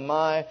of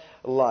my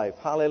life.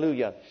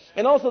 Hallelujah.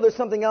 And also there's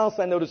something else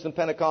I noticed in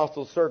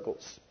Pentecostal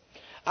circles.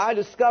 I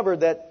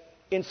discovered that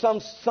in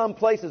some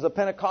places of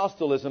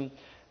Pentecostalism,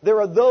 there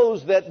are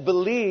those that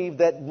believe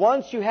that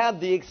once you have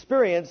the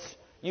experience,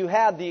 you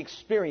have the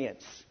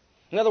experience.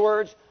 In other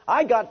words,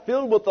 I got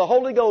filled with the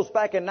Holy Ghost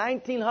back in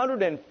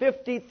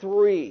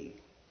 1953.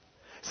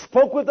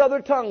 Spoke with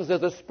other tongues as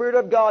the Spirit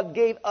of God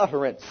gave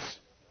utterance.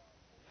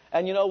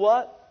 And you know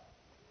what?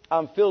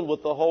 I'm filled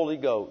with the Holy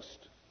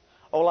Ghost.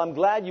 Oh, I'm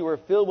glad you were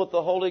filled with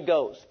the Holy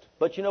Ghost.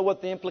 But you know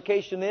what the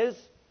implication is?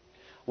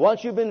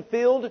 Once you've been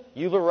filled,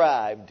 you've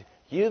arrived.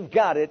 You've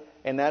got it,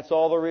 and that's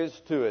all there is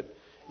to it.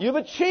 You've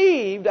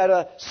achieved at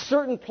a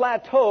certain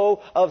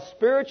plateau of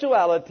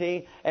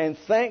spirituality, and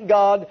thank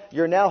God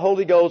you're now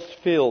Holy Ghost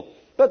filled.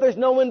 But there's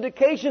no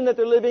indication that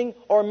they're living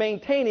or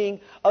maintaining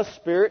a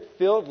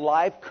Spirit-filled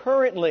life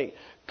currently.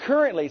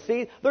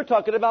 See, they're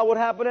talking about what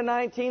happened in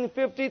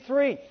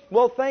 1953.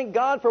 Well, thank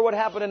God for what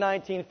happened in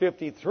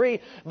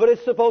 1953, but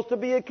it's supposed to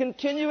be a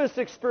continuous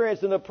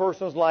experience in a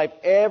person's life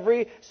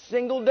every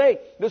single day.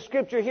 The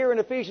scripture here in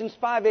Ephesians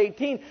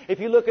 5:18, if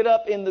you look it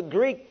up in the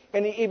Greek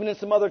and even in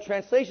some other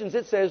translations,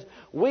 it says,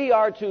 we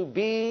are to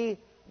be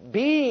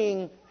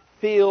being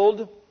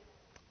filled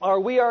or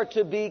we are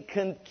to be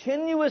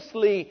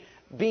continuously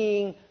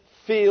being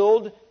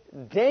filled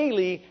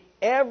daily,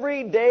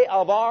 every day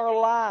of our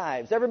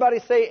lives. Everybody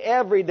say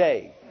every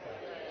day.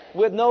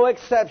 With no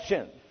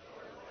exception.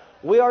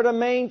 We are to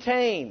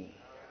maintain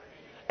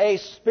a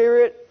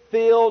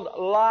Spirit-filled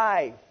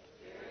life.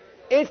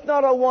 It's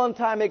not a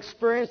one-time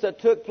experience that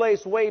took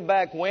place way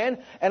back when,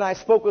 and I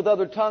spoke with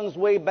other tongues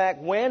way back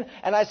when,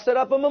 and I set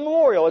up a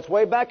memorial. It's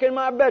way back in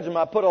my bedroom.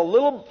 I put a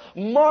little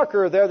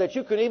marker there that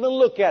you can even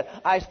look at.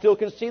 I still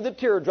can see the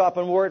tear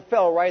dropping where it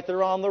fell right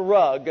there on the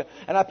rug.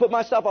 And I put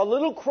myself a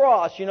little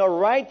cross,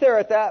 right there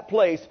at that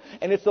place.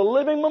 And it's a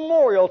living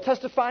memorial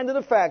testifying to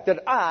the fact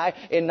that I,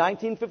 in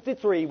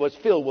 1953, was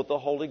filled with the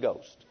Holy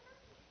Ghost.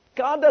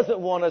 God doesn't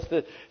want us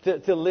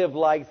to live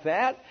like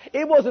that.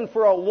 It wasn't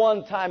for a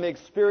one-time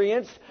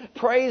experience.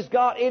 Praise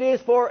God. It is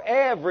for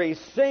every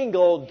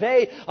single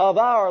day of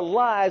our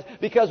lives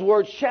because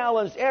we're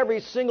challenged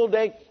every single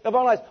day of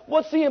our lives.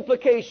 What's the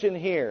implication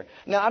here?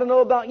 Now, I don't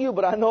know about you,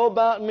 but I know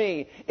about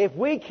me. If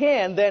we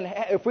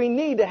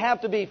need to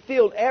have to be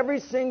filled every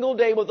single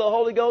day with the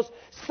Holy Ghost,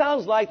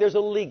 sounds like there's a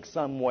leak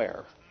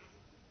somewhere.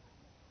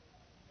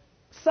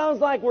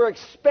 Sounds like we're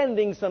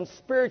expending some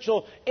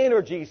spiritual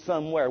energy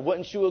somewhere.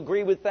 Wouldn't you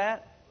agree with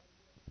that?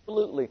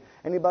 Absolutely.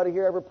 Anybody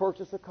here ever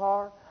purchased a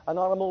car, an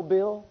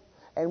automobile?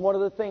 And one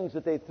of the things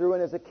that they threw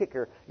in as a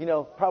kicker,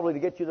 probably to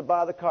get you to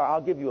buy the car, I'll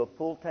give you a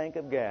full tank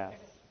of gas.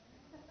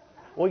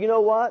 Well, you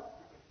know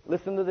what?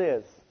 Listen to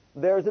this.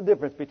 There's a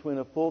difference between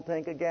a full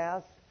tank of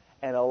gas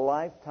and a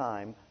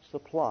lifetime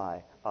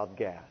supply of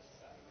gas.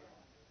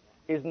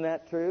 Isn't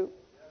that true?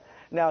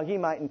 Now, he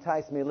might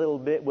entice me a little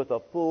bit with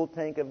a full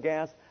tank of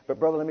gas, but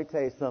brother, let me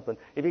tell you something.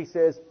 If he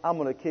says, I'm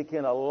going to kick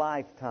in a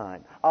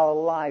lifetime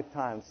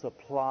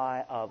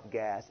supply of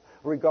gas,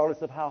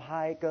 regardless of how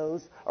high it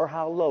goes or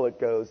how low it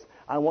goes,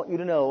 I want you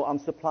to know I'm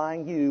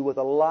supplying you with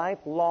a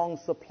lifelong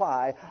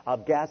supply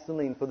of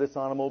gasoline for this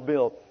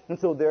automobile. And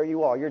so there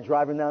you are. You're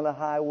driving down the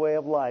highway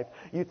of life.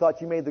 You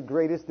thought you made the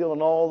greatest deal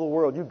in all the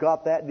world. You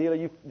got that deal.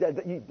 He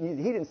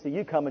didn't see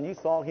you coming. You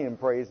saw him,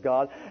 praise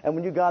God. And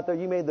when you got there,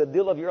 you made the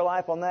deal of your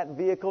life on that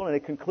vehicle, and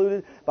it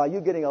concluded by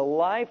you getting a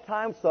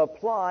lifetime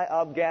supply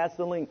of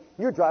gasoline.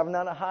 You're driving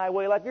down the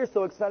highway like you're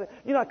so excited.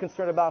 You're not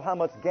concerned about how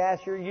much gas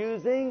you're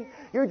using.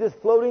 You're just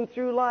floating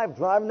through life,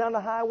 driving down the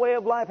highway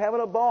of life,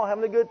 having a ball,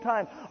 having a good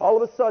time. All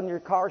of a sudden,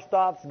 your car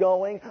stops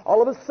going.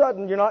 All of a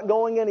sudden, you're not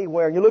going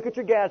anywhere. You look at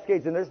your gas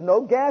gauge, and there's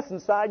no gas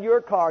inside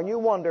your car, and you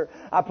wonder,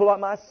 I pull out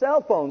my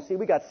cell phone. See,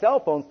 we got cell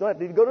phones. Don't have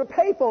to go to a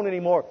payphone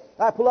anymore.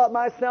 I pull out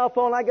my cell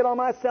phone. I get on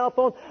my cell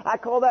phone. I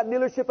call that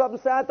dealership up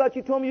and say, I thought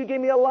you told me you gave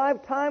me a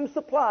lifetime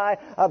supply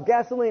of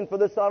gasoline for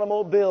this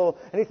automobile.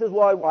 And he says,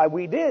 why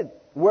we did.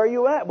 Where are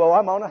you at? Well,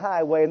 I'm on a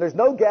highway, and there's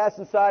no gas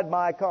inside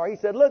my car. He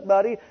said, look,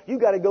 buddy, you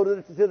got to go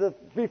to the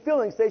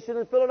refilling station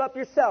and fill it up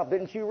yourself.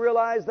 Didn't you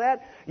realize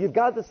that? You've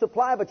got the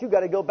supply, but you've got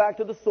to go back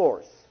to the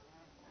source.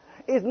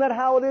 Isn't that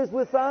how it is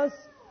with us?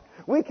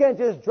 We can't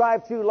just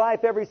drive through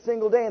life every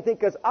single day and think,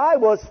 because I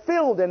was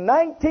filled in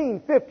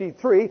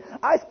 1953,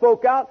 I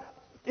spoke out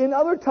in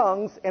other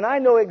tongues, and I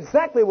know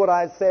exactly what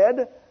I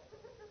said.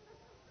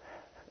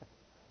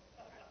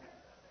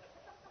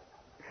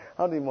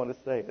 I don't even want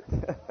to say it.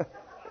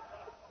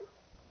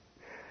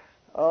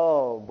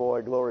 Oh,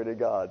 boy, glory to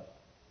God.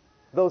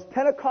 Those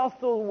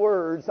Pentecostal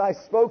words I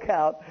spoke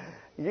out,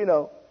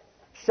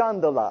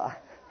 Shandala.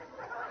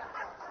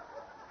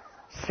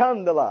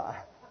 Shandala.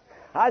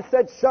 I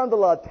said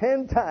Shandala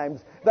 10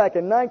 times back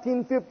in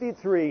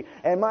 1953,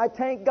 and my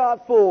tank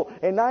got full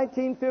in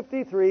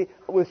 1953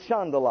 with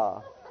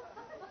Shandala.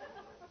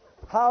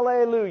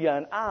 Hallelujah,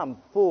 and I'm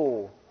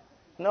full.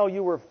 No,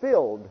 you were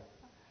filled.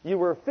 You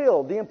were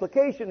filled. The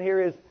implication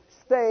here is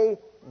stay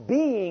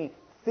being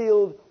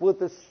filled with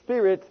the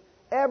Spirit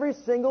every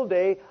single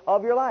day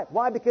of your life.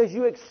 Why? Because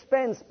you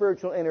expend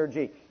spiritual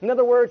energy. In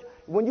other words,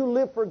 when you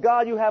live for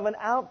God, you have an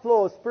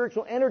outflow of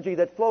spiritual energy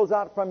that flows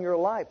out from your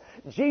life.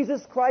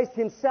 Jesus Christ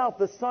Himself,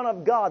 the Son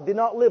of God, did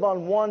not live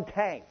on one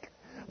tank.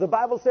 The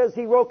Bible says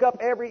He woke up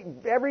every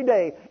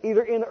day,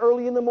 either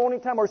early in the morning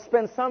time or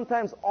spent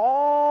sometimes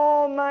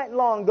all night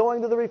long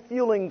going to the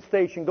refueling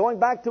station, going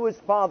back to His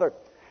Father,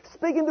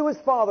 speaking to His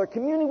Father,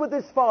 communing with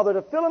His Father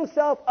to fill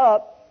Himself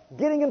up,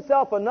 getting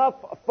himself enough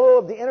full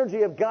of the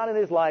energy of God in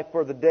his life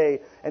for the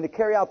day and to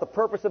carry out the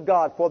purpose of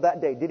God for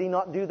that day. Did he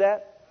not do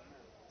that?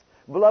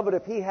 Beloved,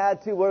 if he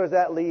had to, where does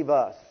that leave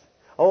us?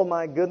 Oh,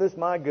 my goodness,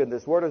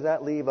 where does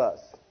that leave us?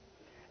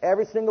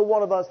 Every single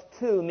one of us,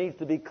 too, needs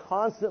to be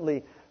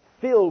constantly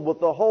filled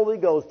with the Holy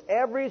Ghost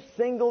every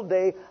single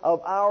day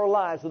of our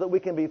lives so that we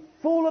can be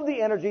full of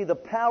the energy, the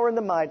power, and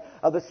the might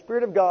of the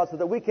Spirit of God so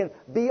that we can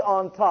be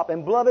on top.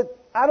 And beloved,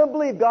 I don't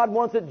believe God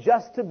wants it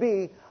just to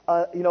be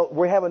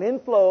we have an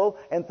inflow,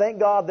 and thank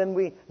God, then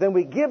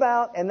we give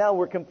out, and now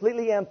we're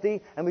completely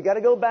empty, and we got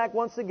to go back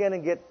once again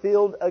and get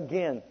filled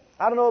again.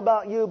 I don't know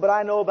about you, but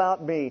I know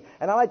about me.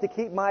 And I like to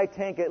keep my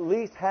tank at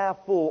least half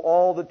full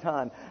all the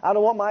time. I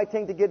don't want my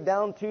tank to get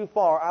down too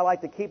far. I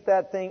like to keep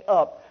that thing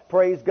up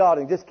Praise God.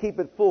 And just keep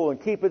it full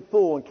and keep it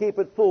full and keep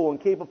it full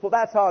and keep it full.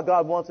 That's how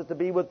God wants it to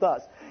be with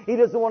us. He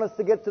doesn't want us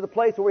to get to the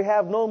place where we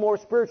have no more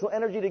spiritual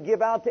energy to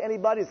give out to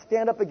anybody, to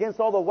stand up against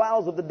all the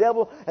wiles of the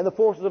devil and the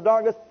forces of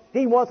darkness.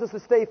 He wants us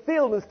to stay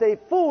filled and stay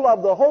full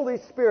of the Holy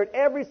Spirit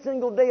every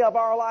single day of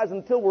our lives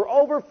until we're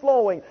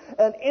overflowing.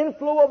 An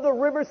inflow of the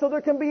river so there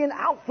can be an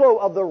outflow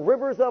of the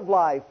rivers of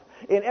life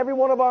in every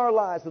one of our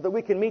lives so that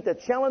we can meet the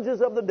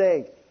challenges of the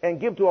day and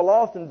give to a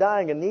lost and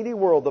dying and needy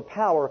world the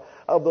power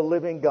of the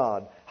living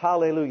God.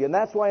 Hallelujah. And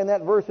that's why in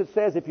that verse it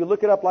says, if you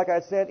look it up like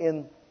I said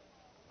in,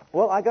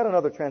 well, I got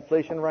another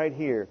translation right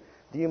here.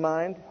 Do you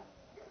mind?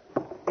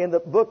 In the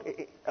book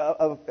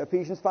of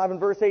Ephesians 5 and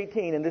verse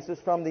 18, and this is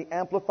from the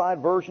Amplified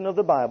Version of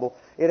the Bible,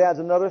 it adds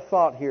another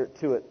thought here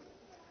to it.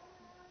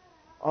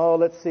 Oh,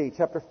 let's see,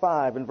 chapter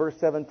 5 and verse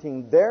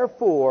 17.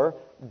 Therefore,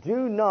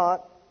 do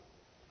not,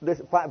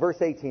 verse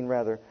 18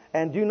 rather,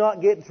 and do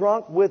not get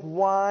drunk with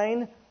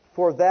wine,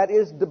 for that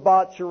is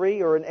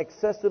debauchery or an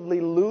excessively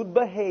lewd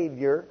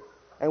behavior.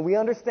 And we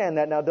understand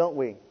that now, don't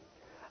we?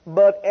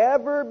 But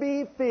ever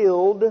be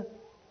filled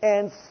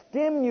and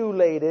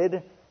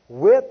stimulated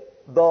with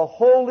the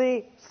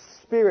Holy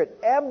Spirit.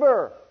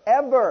 Ever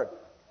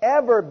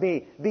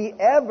be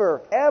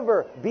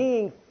ever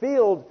being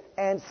filled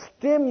and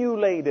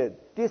stimulated.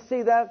 Do you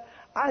see that?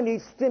 I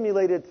need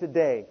stimulated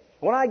today.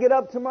 When I get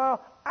up tomorrow,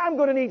 I'm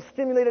going to need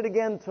stimulated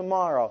again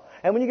tomorrow.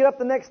 And when you get up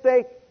the next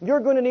day,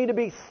 you're going to need to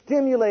be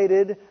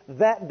stimulated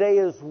that day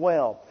as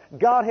well.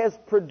 God has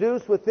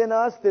produced within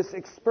us this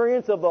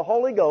experience of the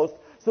Holy Ghost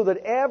so that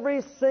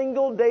every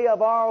single day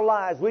of our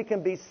lives we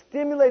can be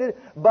stimulated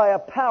by a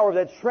power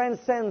that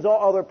transcends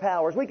all other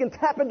powers. We can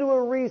tap into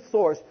a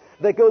resource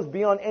that goes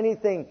beyond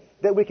anything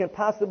that we can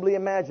possibly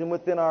imagine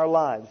within our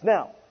lives.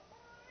 Now,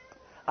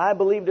 I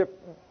believe,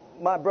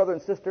 my brother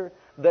and sister,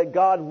 that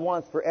God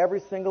wants for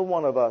every single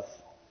one of us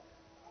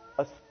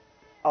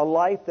a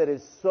life that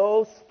is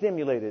so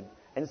stimulated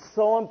and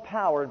so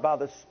empowered by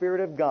the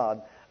Spirit of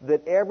God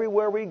that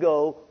everywhere we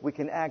go, we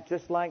can act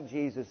just like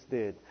Jesus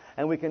did.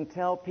 And we can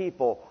tell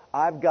people,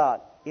 I've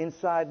got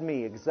inside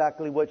me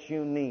exactly what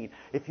you need.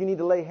 If you need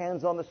to lay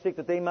hands on the sick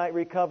that they might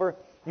recover,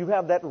 you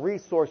have that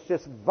resource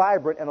just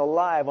vibrant and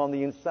alive on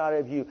the inside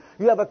of you.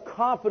 You have a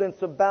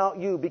confidence about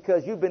you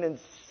because you've been in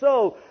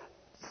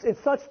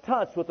such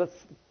touch with the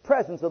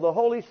presence of the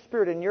Holy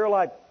Spirit in your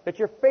life that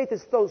your faith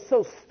is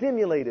so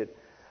stimulated,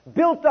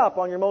 built up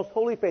on your most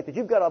holy faith, that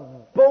you've got a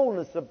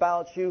boldness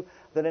about you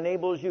that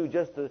enables you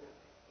just to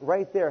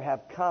right there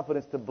have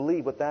confidence to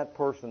believe with that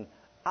person,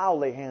 I'll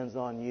lay hands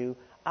on you.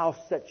 I'll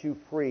set you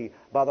free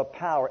by the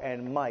power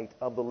and might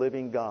of the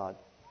living God.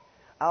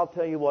 I'll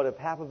tell you what, if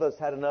half of us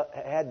had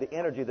the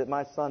energy that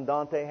my son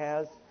Dante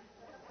has,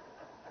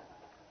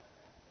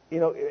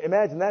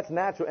 imagine that's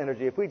natural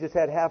energy. If we just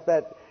had half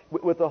that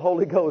with the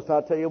Holy Ghost,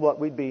 I'll tell you what,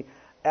 we'd be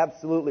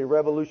absolutely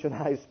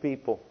revolutionized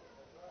people.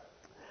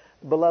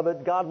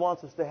 Beloved, God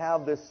wants us to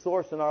have this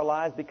source in our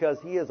lives because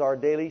He is our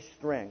daily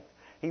strength.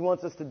 He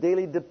wants us to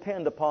daily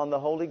depend upon the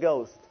Holy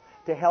Ghost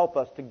to help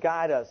us, to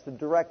guide us, to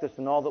direct us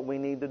in all that we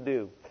need to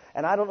do.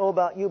 And I don't know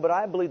about you, but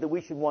I believe that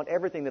we should want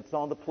everything that's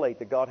on the plate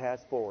that God has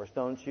for us,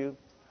 don't you?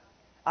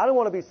 I don't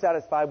want to be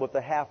satisfied with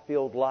a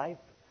half-filled life.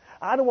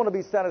 I don't want to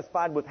be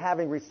satisfied with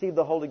having received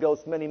the Holy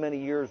Ghost many,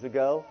 many years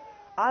ago.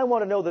 I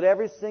want to know that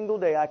every single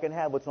day I can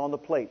have what's on the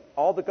plate,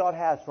 all that God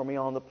has for me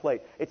on the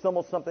plate. It's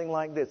almost something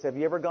like this. Have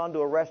you ever gone to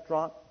a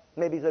restaurant?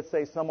 Maybe, let's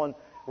say, someone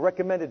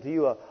recommended to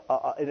you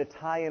an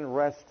Italian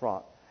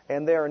restaurant,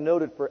 and they are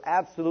noted for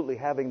absolutely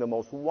having the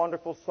most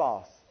wonderful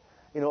sauce,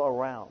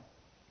 around.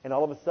 And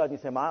all of a sudden you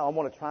say, I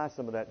want to try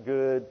some of that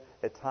good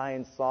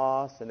Italian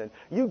sauce. And then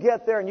you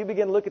get there and you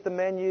begin to look at the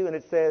menu and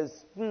it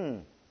says,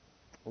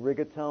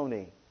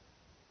 rigatoni,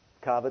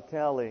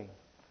 cavatelli,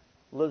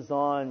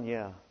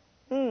 lasagna,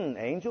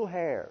 angel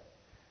hair.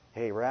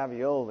 Hey,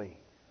 ravioli.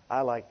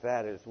 I like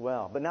that as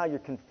well. But now you're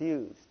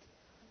confused.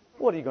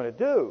 What are you going to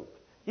do?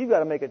 You've got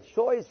to make a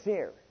choice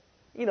here.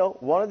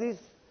 One of these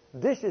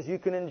dishes you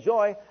can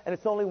enjoy, and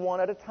it's only one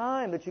at a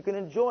time that you can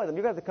enjoy them.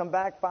 You're going to have to come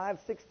back 5,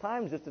 6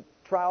 times just to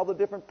try all the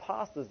different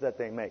pastas that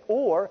they make.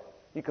 Or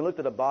you can look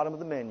to the bottom of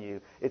the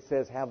menu. It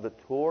says, have the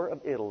tour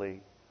of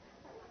Italy.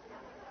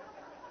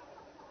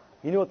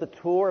 You know what the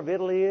tour of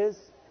Italy is?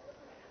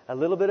 A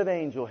little bit of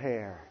angel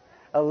hair,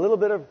 a little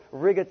bit of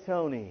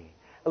rigatoni,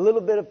 a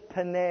little bit of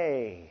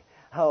penne,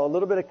 a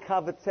little bit of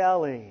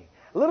cavatelli,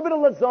 a little bit of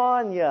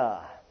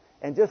lasagna,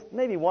 and just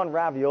maybe one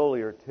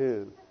ravioli or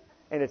two.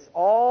 And it's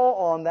all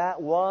on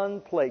that one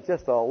plate,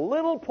 just a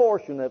little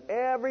portion of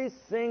every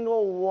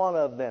single one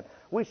of them.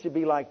 We should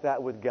be like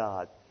that with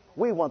God.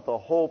 We want the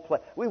whole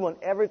plate. We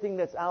want everything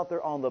that's out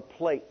there on the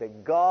plate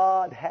that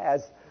God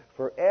has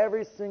for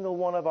every single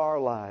one of our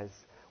lives.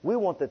 We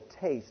want to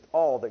taste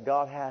all that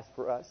God has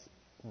for us.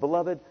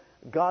 Beloved,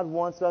 God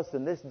wants us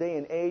in this day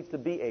and age to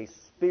be a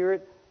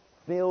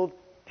Spirit-filled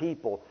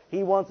people.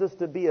 He wants us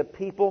to be a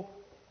people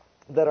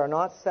that are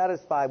not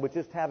satisfied with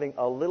just having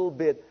a little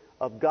bit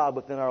of God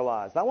within our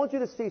lives. Now, I want you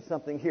to see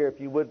something here, if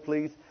you would,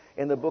 please,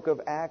 in the book of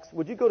Acts.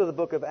 Would you go to the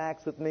book of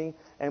Acts with me,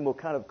 and we'll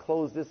kind of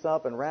close this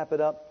up and wrap it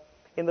up?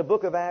 in the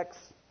book of Acts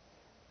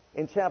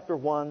in chapter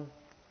 1.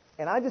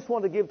 And I just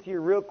want to give to you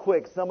real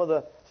quick some of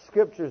the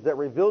scriptures that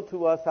reveal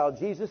to us how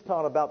Jesus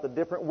taught about the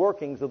different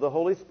workings of the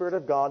Holy Spirit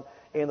of God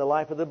in the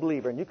life of the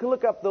believer. And you can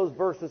look up those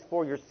verses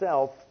for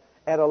yourself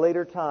at a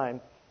later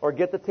time, or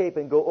get the tape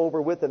and go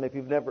over with them if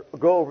you've never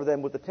go over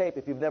them with the tape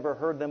if you've never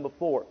heard them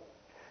before.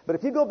 But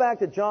if you go back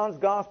to John's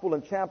Gospel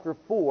in chapter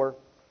 4,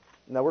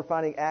 now we're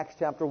finding Acts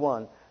chapter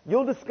 1,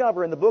 you'll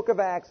discover in the book of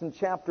Acts in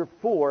chapter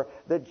 4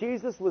 that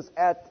Jesus was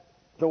at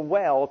the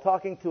well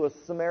talking to a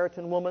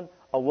Samaritan woman,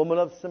 a woman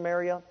of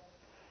Samaria.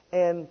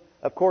 And,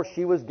 of course,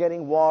 she was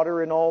getting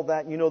water and all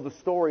that. You know the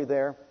story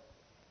there.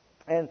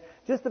 And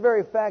just the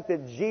very fact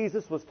that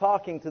Jesus was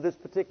talking to this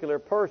particular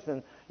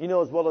person, you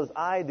know as well as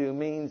I do,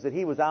 means that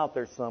he was out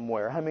there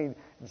somewhere. I mean,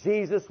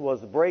 Jesus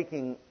was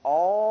breaking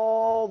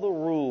all the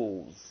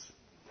rules.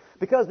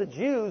 Because the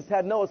Jews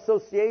had no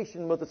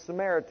association with the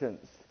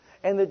Samaritans.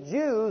 And the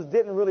Jews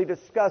didn't really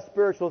discuss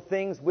spiritual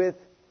things with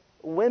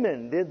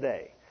women, did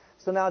they?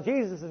 So now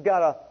Jesus has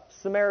got a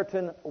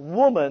Samaritan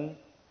woman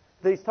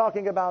that he's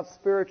talking about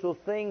spiritual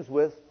things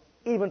with,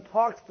 even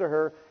talks to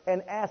her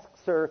and asks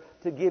her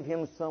to give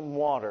him some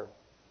water.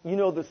 You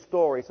know the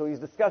story. So he's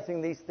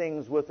discussing these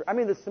things with her. I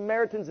mean, the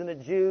Samaritans and the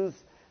Jews,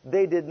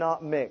 they did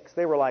not mix.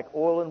 They were like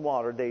oil and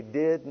water. They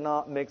did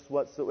not mix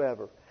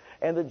whatsoever.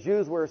 And the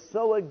Jews were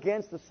so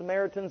against the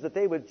Samaritans that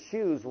they would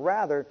choose,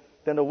 rather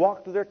than to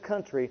walk to their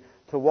country,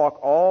 to walk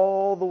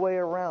all the way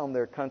around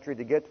their country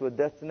to get to a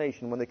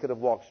destination when they could have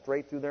walked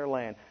straight through their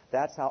land.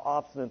 That's how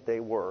obstinate they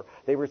were.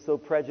 They were so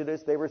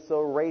prejudiced, they were so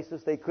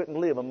racist, they couldn't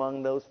live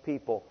among those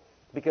people.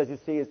 Because you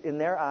see, in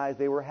their eyes,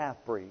 they were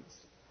half-breeds.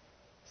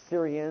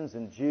 Syrians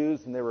and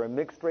Jews, and they were a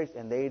mixed race,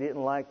 and they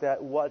didn't like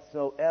that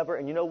whatsoever.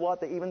 And you know what?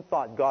 They even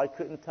thought God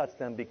couldn't touch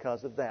them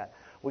because of that.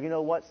 Well, you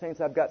know what,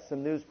 saints? I've got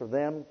some news for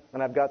them,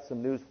 and I've got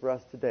some news for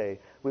us today.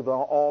 We've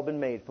all been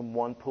made from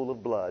one pool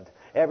of blood.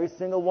 Every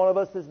single one of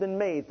us has been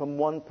made from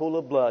one pool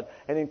of blood.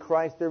 And in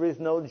Christ there is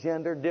no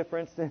gender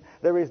difference.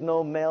 There is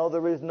no male.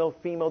 There is no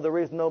female. There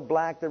is no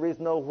black. There is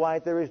no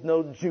white. There is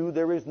no Jew.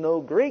 There is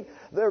no Greek.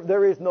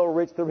 There is no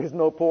rich. There is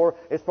no poor.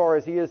 As far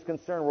as He is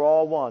concerned, we're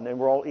all one, and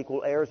we're all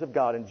equal heirs of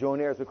God and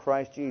joint heirs with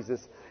Christ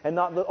Jesus. And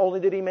not only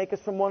did He make us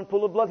from one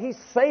pool of blood, He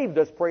saved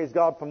us, praise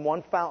God, from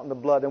one fountain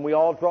of blood. And we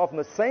all draw from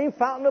the same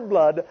fountain of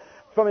blood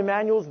from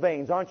Emmanuel's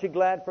veins. Aren't you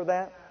glad for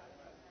that?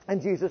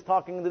 And Jesus,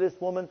 talking to this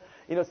woman,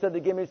 said to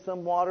give me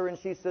some water, and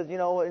she said,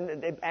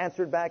 and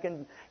answered back,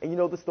 and you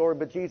know the story.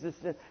 But Jesus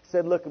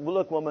said, look,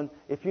 woman,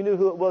 if you knew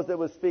who it was that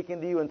was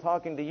speaking to you and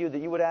talking to you, that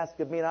you would ask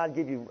of me, and I'd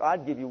give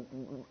you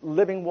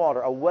living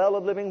water, a well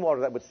of living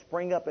water that would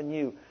spring up in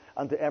you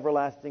unto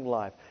everlasting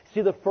life.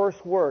 See, the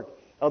first work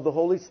of the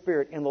Holy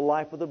Spirit in the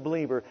life of the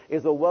believer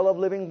is a well of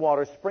living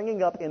water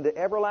springing up into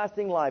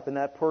everlasting life in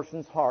that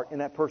person's heart, in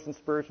that person's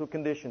spiritual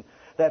condition.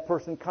 That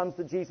person comes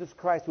to Jesus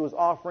Christ, who is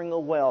offering a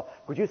well.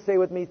 Would you say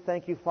with me,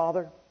 thank you,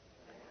 Father,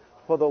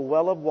 for the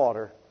well of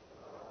water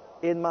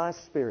in my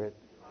spirit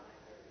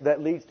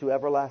that leads to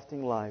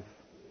everlasting life.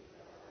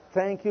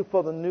 Thank you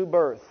for the new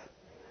birth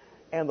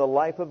and the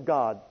life of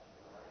God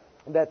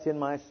that's in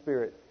my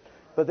spirit.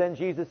 But then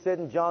Jesus said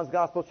in John's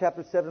Gospel,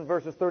 chapter 7,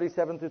 verses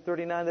 37 through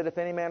 39, that if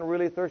any man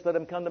really thirst, let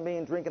him come to me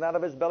and drink, and out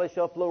of his belly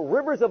shall flow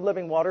rivers of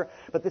living water.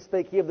 But this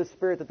spake he of the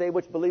Spirit, that they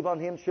which believe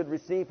on him should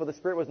receive. For the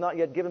Spirit was not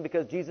yet given,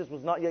 because Jesus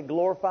was not yet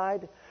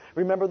glorified.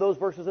 Remember those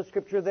verses of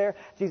Scripture there?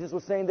 Jesus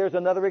was saying there's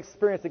another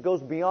experience that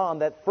goes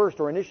beyond that first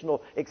or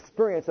initial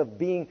experience of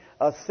being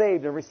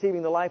saved and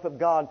receiving the life of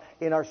God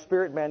in our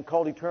spirit man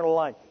called eternal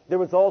life. There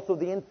was also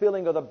the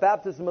infilling or the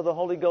baptism of the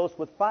Holy Ghost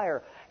with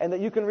fire, and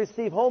that you can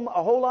receive a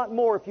whole lot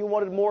more if you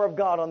wanted more of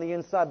God on the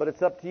inside, but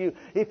it's up to you.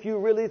 If you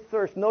really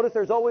thirst, notice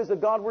there's always a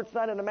Godward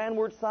side and a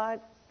manward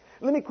side.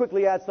 Let me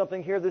quickly add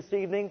something here this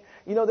evening.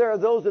 There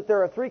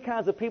are three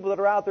kinds of people that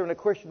are out there in the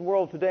Christian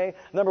world today.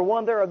 Number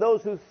one, there are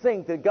those who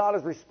think that God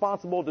is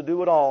responsible to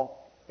do it all.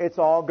 It's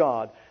all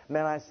God.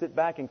 Man, I sit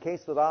back and que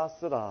sera,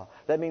 sera.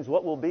 That means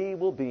what will be,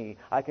 will be.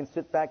 I can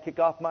sit back, kick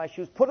off my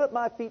shoes, put up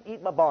my feet,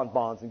 eat my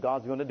bonbons, and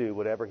God's going to do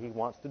whatever He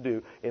wants to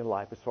do in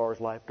life as far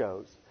as life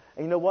goes.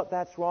 And you know what?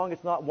 That's wrong.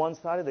 It's not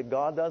one-sided that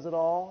God does it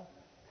all.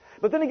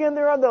 But then again,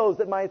 there are those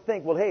that might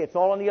think, well, hey, it's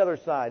all on the other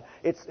side.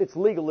 It's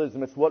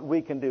legalism. It's what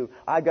we can do.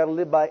 I've got to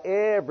live by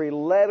every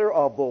letter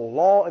of the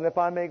law, and if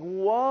I make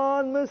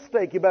one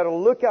mistake, you better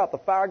look out. The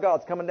fire of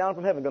God's coming down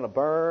from heaven, going to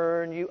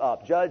burn you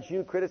up, judge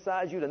you,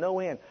 criticize you to no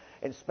end,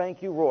 and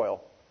spank you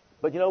royal.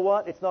 But you know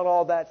what? It's not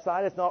all that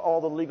side. It's not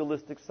all the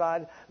legalistic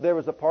side. There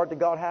is a part that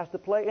God has to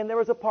play, and there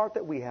is a part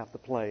that we have to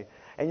play.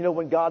 And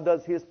when God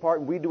does His part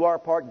and we do our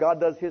part, God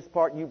does His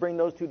part, and you bring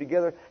those two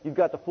together, you've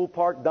got the full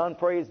part done,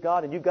 praise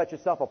God, and you've got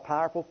yourself a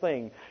powerful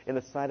thing in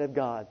the sight of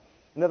God.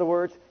 In other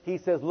words, He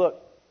says, look,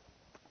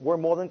 we're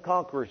more than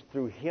conquerors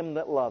through Him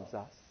that loves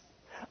us.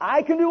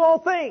 I can do all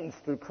things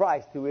through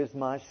Christ who is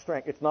my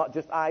strength. It's not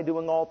just I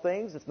doing all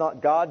things. It's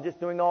not God just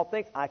doing all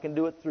things. I can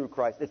do it through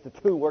Christ. It's the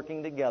two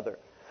working together.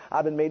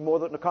 I've been made more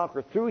than a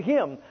conqueror through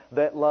Him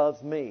that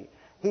loves me.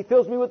 He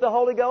fills me with the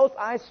Holy Ghost.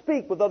 I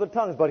speak with other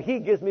tongues, but He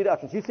gives me the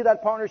utterance. You see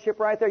that partnership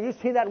right there? You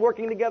see that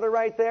working together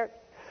right there?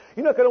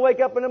 You're not going to wake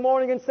up in the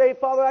morning and say,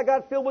 Father, I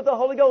got filled with the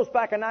Holy Ghost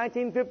back in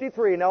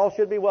 1953 and all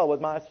should be well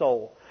with my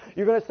soul.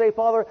 You're going to say,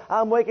 Father,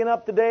 I'm waking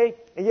up today,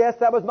 and yes,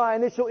 that was my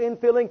initial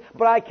infilling,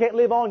 but I can't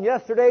live on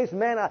yesterday's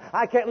manna.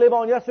 I can't live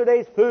on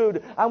yesterday's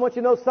food. I want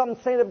you to know something,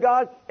 saint of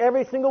God.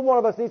 Every single one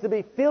of us needs to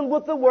be filled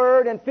with the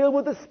Word and filled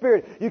with the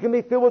Spirit. You can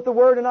be filled with the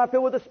Word and not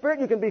filled with the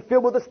Spirit. You can be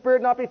filled with the Spirit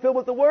and not be filled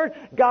with the Word.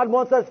 God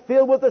wants us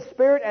filled with the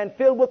Spirit and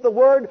filled with the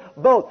Word,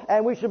 both.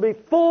 And we should be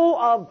full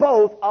of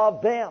both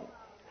of them.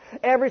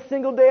 Every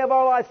single day of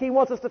our lives, He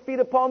wants us to feed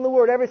upon the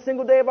Word. Every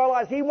single day of our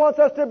lives, He wants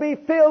us to be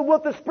filled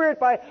with the Spirit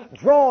by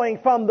drawing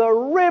from the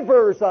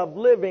rivers of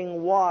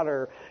living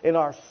water in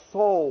our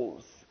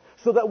souls.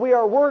 So that we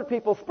are Word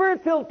people,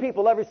 Spirit-filled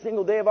people every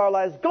single day of our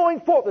lives,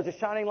 going forth as a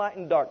shining light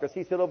in darkness.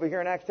 He said over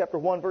here in Acts chapter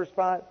 1, verse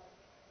 5,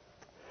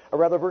 or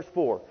rather verse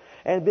 4,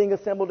 and being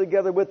assembled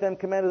together with them,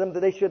 commanded them that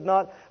they should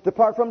not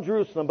depart from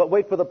Jerusalem, but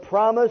wait for the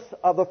promise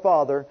of the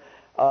Father,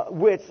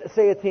 which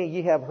saith he,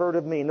 ye have heard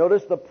of me.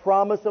 Notice the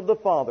promise of the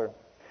Father.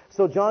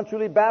 So John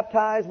truly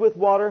baptized with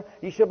water.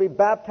 You shall be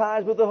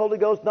baptized with the Holy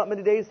Ghost not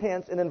many days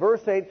hence. And in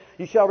verse 8,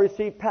 you shall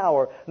receive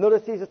power.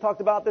 Notice Jesus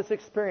talked about this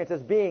experience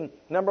as being,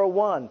 number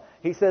one,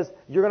 He says,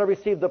 you're going to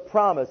receive the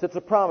promise. It's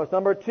a promise.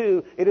 Number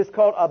two, it is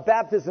called a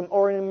baptism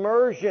or an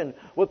immersion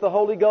with the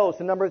Holy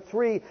Ghost. And number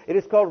three, it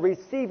is called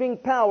receiving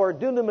power,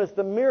 dunamis,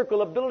 the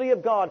miracle ability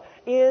of God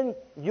in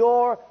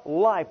your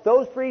life.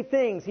 Those three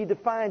things He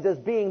defines as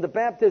being the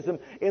baptism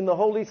in the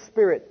Holy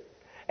Spirit.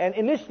 And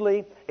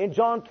initially, in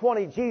John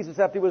 20, Jesus,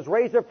 after He was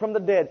raised up from the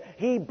dead,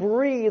 He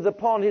breathed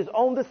upon His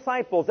own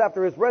disciples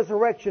after His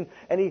resurrection,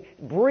 and He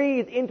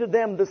breathed into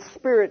them the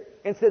Spirit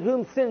and said,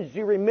 whom sins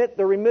you remit,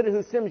 they're remitted.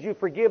 Whose sins you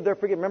forgive, they're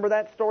forgiven. Remember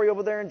that story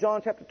over there in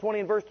John chapter 20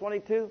 and verse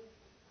 22?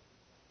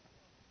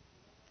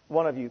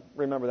 One of you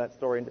remember that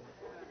story. Do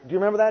you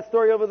remember that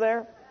story over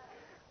there?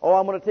 Oh,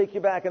 I'm going to take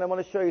you back and I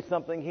want to show you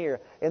something here.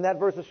 In that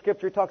verse of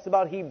Scripture, it talks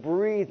about He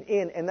breathed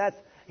in, and that's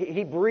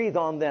He breathed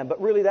on them.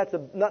 But really, that's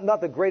not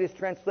the greatest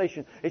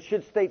translation. It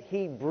should state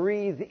He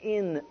breathed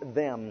in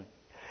them.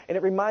 And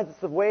it reminds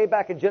us of way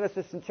back in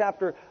Genesis in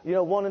chapter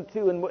 1 and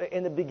 2, and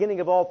in the beginning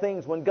of all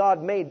things, when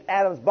God made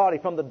Adam's body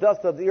from the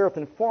dust of the earth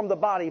and formed the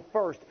body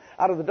first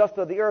out of the dust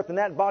of the earth, and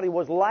that body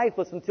was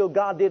lifeless until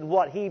God did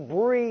what? He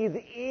breathed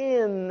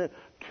in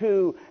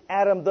to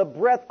Adam the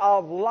breath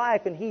of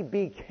life, and he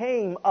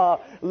became a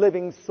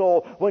living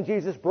soul. When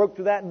Jesus broke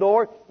through that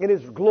door in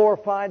His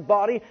glorified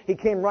body, He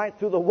came right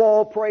through the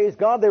wall, praise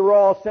God. They were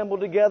all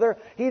assembled together.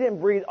 He didn't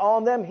breathe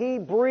on them. He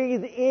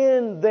breathed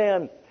in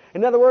them.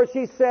 In other words,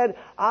 He said,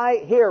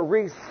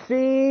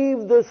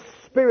 receive the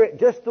Spirit,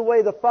 just the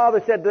way the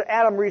Father said to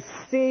Adam,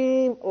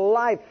 receive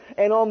life.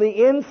 And on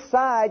the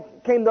inside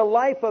came the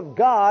life of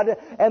God,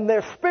 and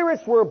their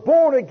spirits were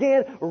born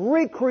again,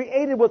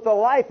 recreated with the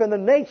life and the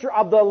nature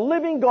of the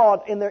living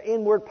God in their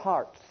inward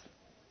parts.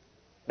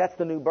 That's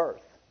the new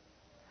birth.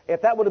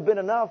 If that would have been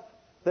enough,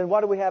 then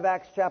why do we have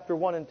Acts chapter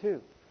 1 and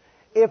 2?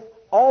 If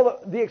all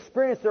the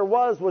experience there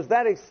was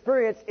that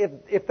experience,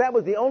 if that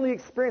was the only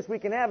experience we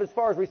can have as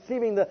far as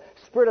receiving the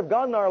Spirit of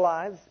God in our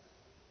lives,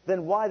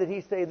 then why did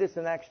He say this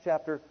in Acts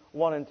chapter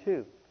 1 and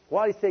 2?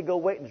 Why did He say, go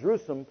wait in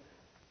Jerusalem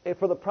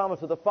for the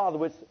promise of the Father,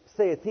 which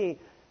saith He,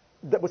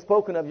 that was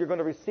spoken of, you're going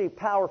to receive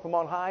power from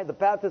on high, the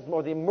baptism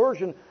or the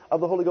immersion of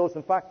the Holy Ghost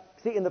in fire.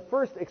 See, in the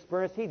first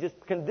experience, He just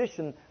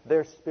conditioned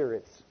their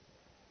spirits.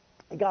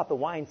 He got the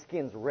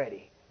wineskins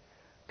ready.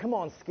 Come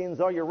on,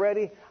 skins, are you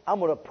ready? I'm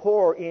going to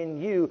pour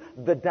in you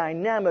the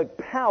dynamic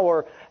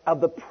power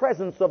of the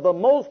presence of the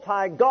Most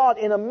High God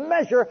in a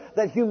measure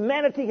that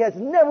humanity has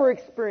never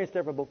experienced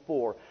ever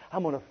before.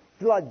 I'm going to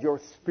flood your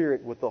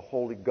spirit with the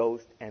Holy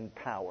Ghost and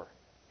power.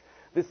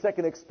 This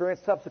second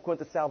experience,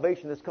 subsequent to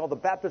salvation, is called the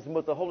baptism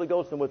with the Holy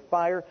Ghost and with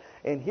fire.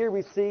 And here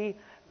we see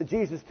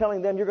Jesus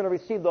telling them, you're going to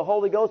receive the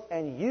Holy Ghost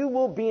and you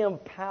will be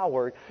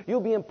empowered.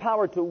 You'll be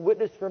empowered to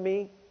witness for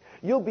me.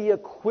 You'll be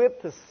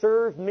equipped to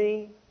serve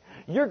me.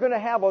 You're going to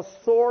have a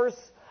source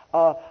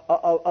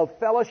of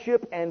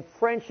fellowship and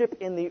friendship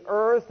in the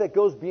earth that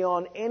goes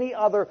beyond any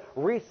other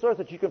resource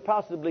that you could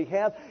possibly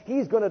have.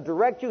 He's going to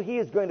direct you. He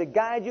is going to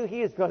guide you.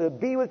 He is going to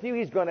be with you.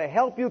 He's going to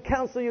help you,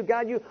 counsel you,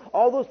 guide you.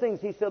 All those things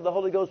He said the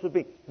Holy Ghost would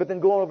be. But then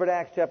going over to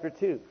Acts chapter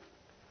 2.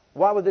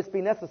 Why would this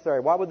be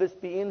necessary? Why would this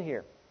be in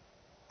here?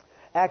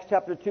 Acts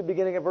chapter 2,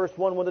 beginning at verse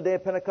 1, when the day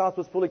of Pentecost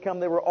was fully come,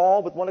 they were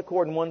all with one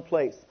accord in one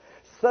place.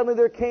 Suddenly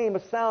there came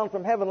a sound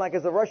from heaven like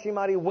as a rushing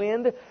mighty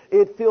wind.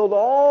 It filled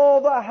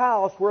all the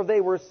house where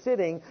they were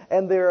sitting,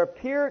 and there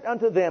appeared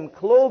unto them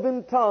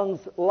cloven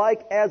tongues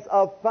like as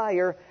of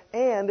fire,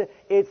 and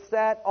it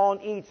sat on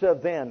each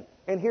of them.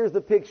 And here's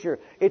the picture.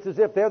 It's as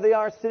if there they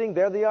are sitting,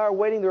 there they are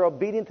waiting, they're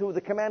obedient to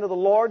the command of the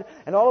Lord,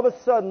 and all of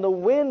a sudden the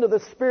wind of the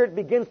Spirit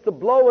begins to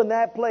blow in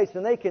that place,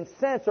 and they can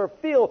sense or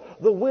feel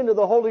the wind of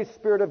the Holy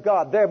Spirit of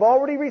God. They've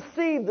already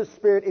received the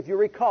Spirit, if you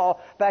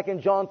recall, back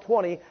in John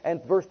 20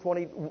 and verse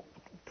 20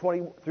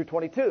 through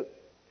 22.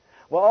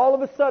 Well, all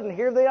of a sudden,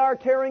 here they are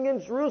tarrying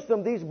in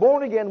Jerusalem, these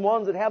born-again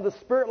ones that have the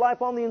Spirit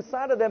life on the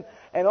inside of them,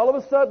 and all of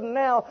a sudden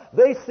now,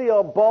 they see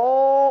a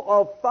ball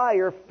of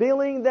fire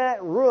filling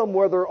that room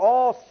where they're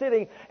all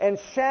sitting, and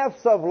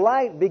shafts of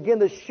light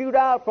begin to shoot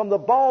out from the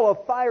ball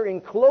of fire in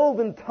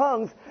cloven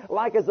tongues,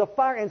 like as a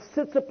fire, and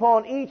sits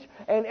upon each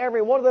and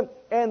every one of them,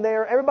 and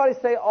they're, everybody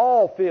say,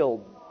 all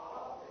filled.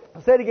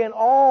 Say it again,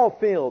 all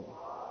filled.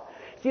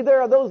 See,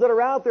 there are those that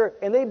are out there,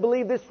 and they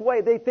believe this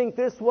way. They think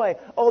this way.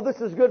 Oh, this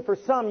is good for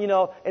some,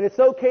 and it's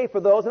okay for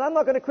those. And I'm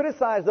not going to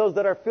criticize those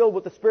that are filled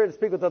with the Spirit and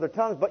speak with other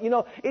tongues. But,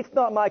 it's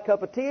not my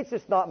cup of tea. It's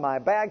just not my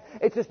bag.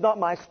 It's just not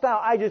my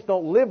style. I just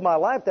don't live my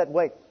life that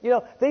way.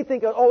 They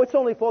think, oh, it's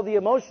only for the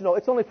emotional.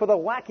 It's only for the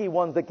wacky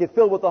ones that get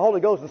filled with the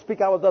Holy Ghost and speak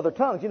out with other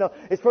tongues.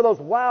 It's for those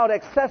wild,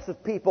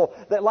 excessive people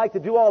that like to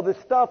do all this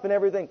stuff and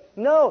everything.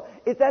 No,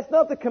 that's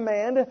not the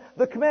command.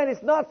 The command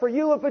is not for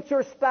you if it's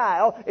your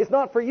style. It's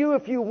not for you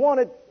if you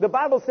want it. The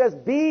Bible says,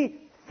 be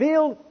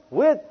filled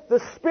with the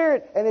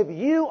Spirit. And if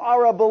you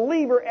are a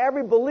believer,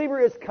 every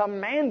believer is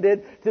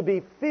commanded to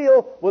be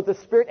filled with the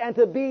Spirit and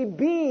to be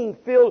being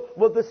filled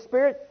with the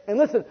Spirit. And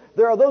listen,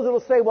 there are those that will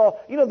say, well,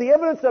 the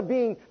evidence of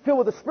being filled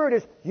with the Spirit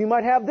is you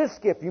might have this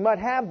gift, you might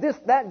have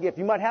that gift,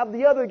 you might have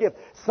the other gift.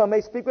 Some may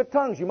speak with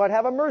tongues, you might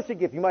have a mercy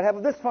gift, you might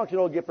have this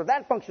functional gift or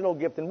that functional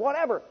gift and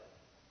whatever.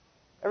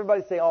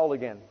 Everybody say all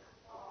again.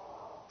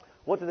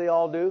 What do they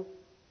all do?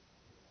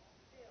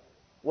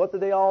 What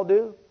did they all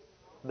do?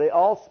 They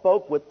all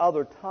spoke with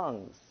other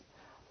tongues.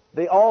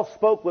 They all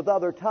spoke with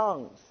other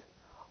tongues.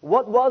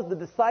 What was the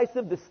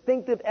decisive,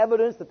 distinctive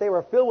evidence that they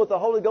were filled with the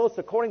Holy Ghost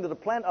according to the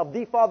plan of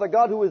the Father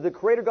God, who is the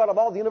Creator God of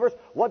all the universe?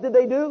 What did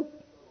they do?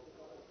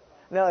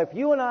 Now, if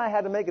you and I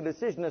had to make a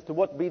decision as to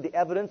what would be the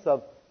evidence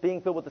of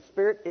being filled with the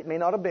Spirit, it may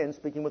not have been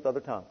speaking with other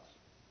tongues.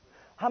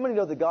 How many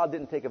know that God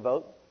didn't take a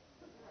vote?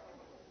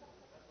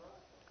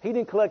 He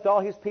didn't collect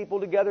all His people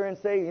together and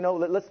say,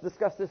 let's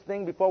discuss this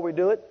thing before we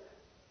do it.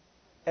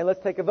 And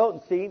let's take a vote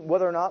and see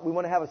whether or not we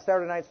want to have a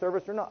Saturday night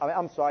service or not.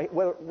 I'm sorry,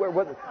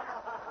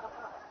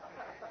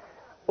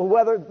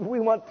 whether we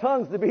want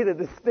tongues to be the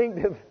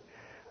distinctive,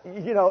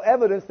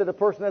 evidence that a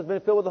person has been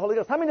filled with the Holy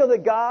Ghost. How many know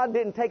that God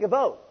didn't take a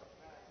vote?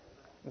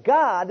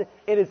 God,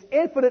 in His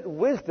infinite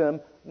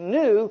wisdom,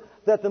 knew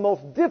that the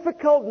most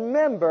difficult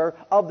member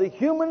of the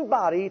human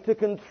body to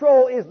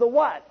control is the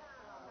what?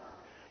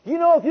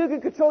 If you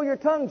can control your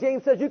tongue,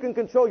 James says you can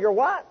control your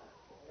what?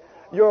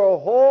 Your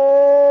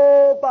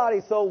whole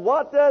body. So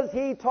what does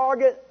He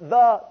target?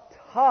 The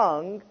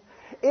tongue.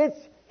 It's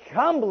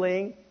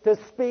humbling to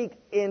speak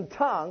in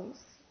tongues.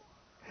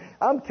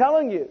 I'm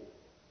telling you,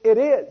 it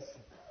is.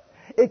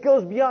 It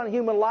goes beyond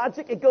human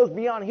logic. It goes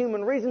beyond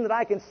human reason that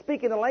I can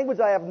speak in a language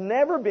I have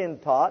never been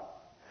taught.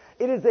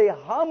 It is a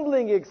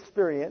humbling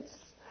experience.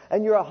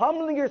 And you're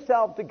humbling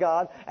yourself to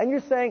God, and you're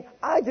saying,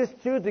 I just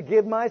choose to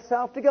give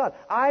myself to God.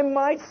 I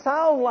might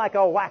sound like a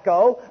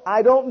wacko.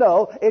 I don't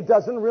know. It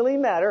doesn't really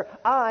matter.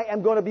 I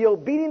am going to be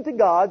obedient to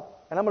God,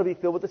 and I'm going to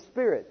be filled with the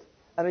Spirit.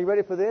 And are you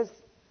ready for this?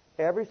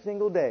 Every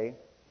single day,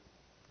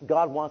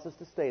 God wants us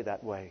to stay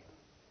that way.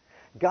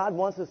 God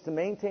wants us to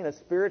maintain a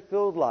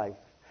Spirit-filled life.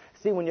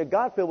 See, when you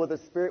got filled with the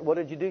Spirit, what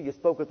did you do? You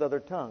spoke with other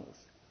tongues.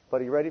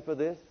 But are you ready for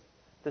this?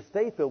 To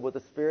stay filled with the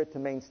Spirit, to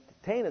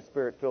maintain a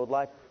Spirit-filled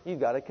life, you've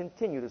got to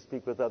continue to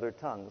speak with other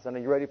tongues. And are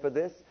you ready for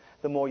this?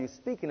 The more you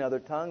speak in other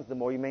tongues, the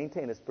more you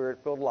maintain a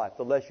Spirit-filled life.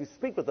 The less you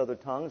speak with other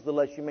tongues, the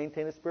less you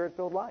maintain a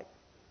Spirit-filled life.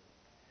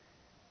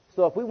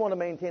 So if we want to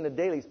maintain a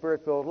daily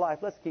Spirit-filled life,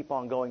 let's keep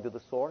on going to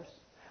the source.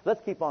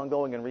 Let's keep on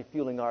going and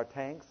refueling our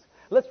tanks.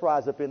 Let's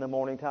rise up in the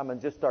morning time and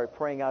just start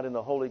praying out in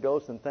the Holy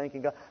Ghost and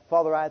thanking God.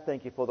 Father, I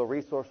thank you for the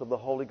resource of the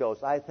Holy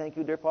Ghost. I thank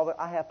you, dear Father,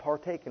 I have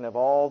partaken of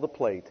all the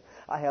plate.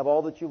 I have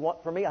all that you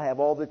want for me. I have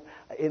all that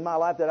in my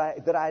life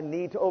that I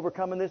need to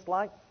overcome in this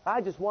life.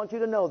 I just want you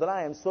to know that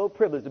I am so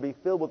privileged to be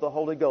filled with the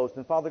Holy Ghost.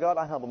 And Father God,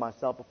 I humble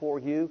myself before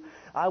you.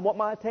 I want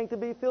my tank to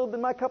be filled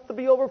and my cup to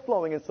be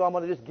overflowing. And so I'm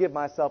going to just give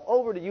myself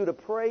over to you to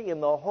pray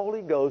in the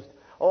Holy Ghost.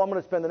 Oh, I'm going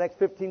to spend the next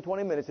 15,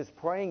 20 minutes just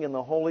praying in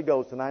the Holy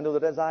Ghost. And I know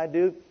that as I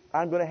do,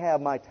 I'm going to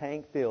have my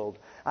tank filled.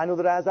 I know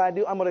that as I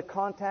do, I'm going to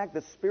contact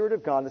the Spirit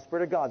of God. And the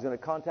Spirit of God is going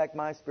to contact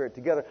my spirit.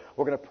 Together,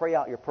 we're going to pray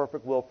out your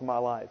perfect will for my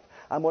life.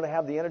 I'm going to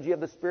have the energy of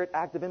the Spirit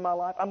active in my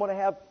life. I'm going to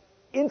have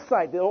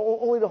insight that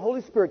only the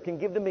Holy Spirit can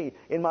give to me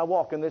in my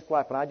walk in this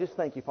life. And I just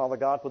thank you, Father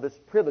God, for this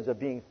privilege of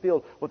being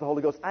filled with the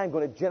Holy Ghost. I'm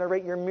going to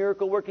generate your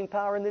miracle-working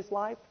power in this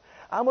life.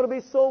 I'm going to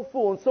be so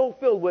full and so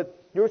filled with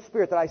your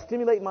Spirit that I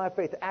stimulate my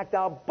faith to act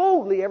out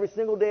boldly every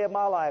single day of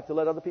my life to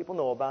let other people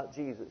know about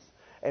Jesus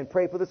and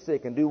pray for the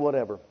sick and do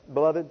whatever.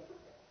 Beloved,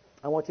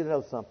 I want you to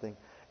know something.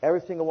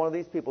 Every single one of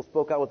these people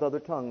spoke out with other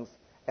tongues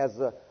as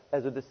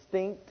a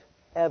distinct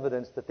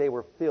evidence that they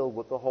were filled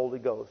with the Holy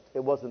Ghost.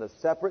 It wasn't a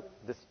separate,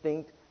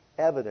 distinct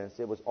evidence.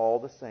 It was all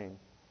the same.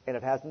 And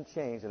it hasn't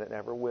changed, and it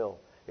never will.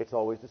 It's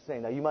always the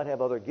same. Now, you might have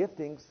other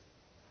giftings,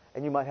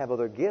 and you might have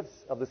other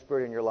gifts of the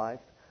Spirit in your life,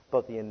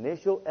 but the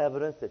initial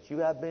evidence that you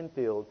have been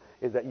filled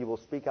is that you will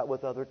speak out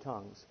with other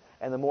tongues.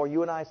 And the more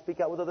you and I speak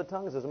out with other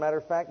tongues, as a matter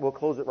of fact, we'll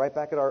close it right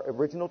back at our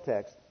original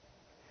text.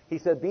 He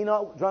said, be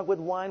not drunk with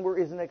wine where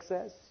is an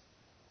excess,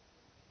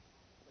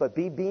 but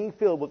be being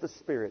filled with the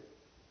Spirit.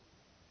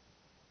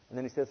 And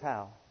then he says,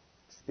 how?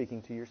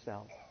 Speaking to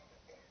yourself.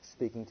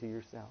 Speaking to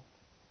yourself.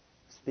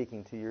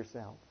 Speaking to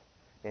yourself.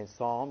 In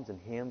psalms and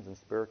hymns and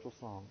spiritual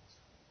songs.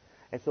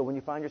 And so when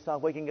you find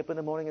yourself waking up in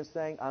the morning and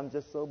saying, I'm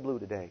just so blue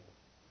today.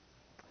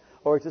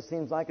 Or it just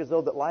seems like as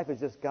though that life has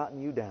just gotten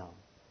you down.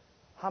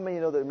 How many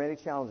of you know there are many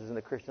challenges in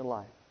the Christian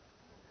life?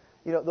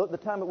 You know, the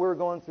time that we were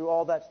going through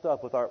all that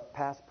stuff with our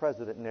past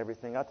president and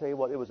everything, I'll tell you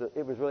what, it was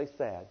really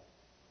sad.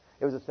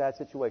 It was a sad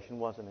situation,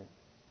 wasn't it?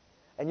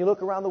 And you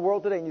look around the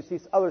world today and you see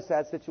other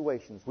sad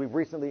situations. We've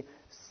recently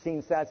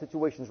seen sad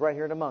situations right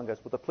here among us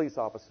with a police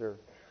officer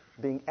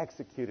being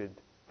executed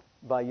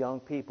by young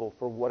people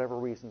for whatever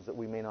reasons that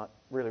we may not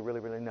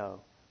really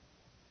know.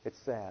 It's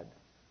sad.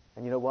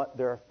 And you know what?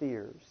 There are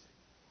fears.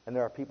 And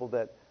there are people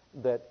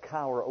that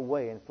cower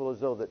away and feel as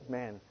though that,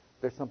 man,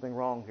 there's something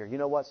wrong here. You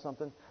know what,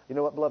 something? You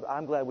know what, beloved?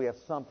 I'm glad we have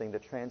something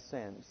that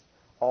transcends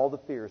all the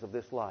fears of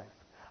this life.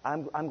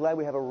 I'm glad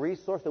we have a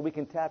resource that we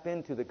can tap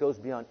into that goes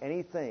beyond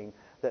anything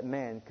that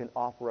man can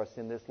offer us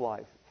in this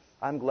life.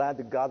 I'm glad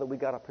to God that we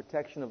got a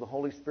protection of the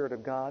Holy Spirit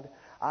of God.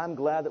 I'm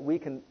glad that we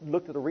can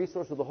look to the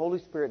resource of the Holy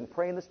Spirit and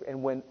pray in this.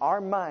 And when our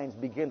minds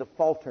begin to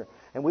falter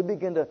and we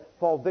begin to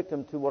fall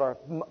victim to what our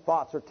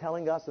thoughts are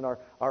telling us and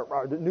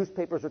the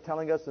newspapers are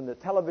telling us and the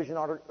television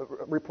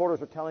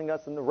reporters are telling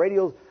us and the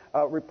radio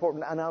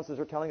announcers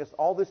are telling us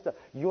all this stuff,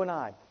 you and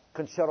I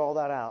can shut all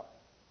that out.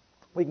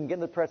 We can get in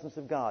the presence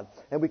of God,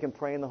 and we can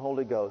pray in the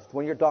Holy Ghost.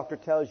 When your doctor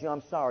tells you,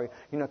 I'm sorry,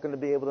 you're not going to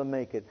be able to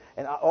make it.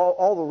 And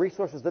all the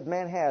resources that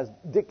man has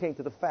dictate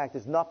to the fact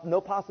there's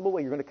no possible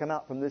way you're going to come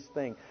out from this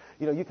thing.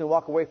 You know, you can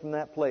walk away from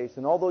that place.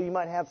 And although you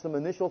might have some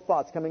initial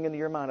thoughts coming into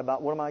your mind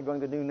about what am I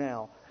going to do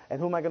now? And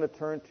who am I going to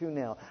turn to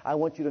now? I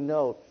want you to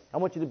know, I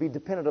want you to be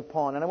dependent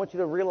upon, and I want you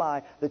to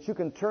realize that you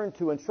can turn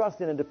to and trust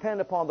in and depend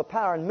upon the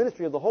power and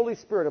ministry of the Holy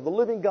Spirit, of the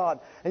living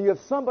God. And you have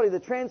somebody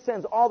that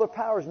transcends all the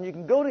powers, and you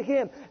can go to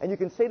Him, and you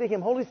can say to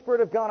Him, Holy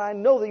Spirit of God, I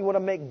know that you want to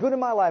make good in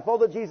my life all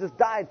that Jesus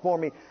died for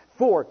me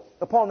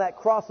upon that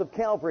cross of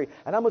Calvary.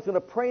 And I'm just going to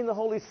pray in the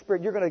Holy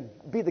Spirit. You're going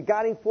to be the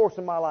guiding force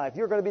in my life.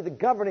 You're going to be the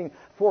governing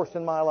force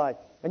in my life.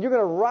 And you're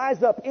going to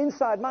rise up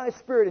inside my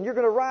spirit, and you're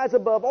going to rise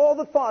above all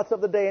the thoughts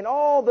of the day and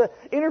all the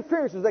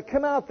interferences that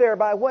come out there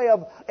by way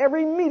of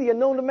every media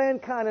known to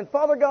mankind. And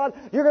Father God,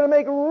 you're going to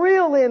make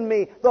real in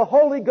me. The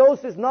Holy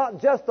Ghost is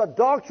not just a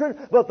doctrine,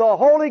 but the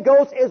Holy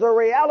Ghost is a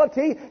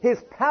reality. His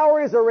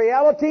power is a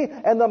reality,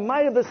 and the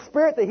might of the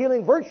Spirit, the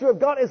healing virtue of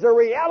God, is a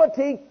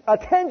reality, a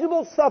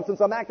tangible substance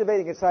I'm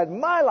activating inside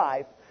my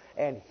life,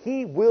 and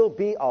He will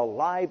be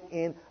alive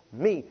in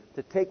me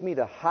to take me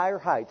to higher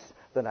heights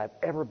than I've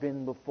ever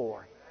been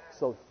before.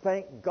 So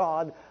thank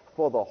God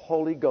for the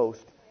Holy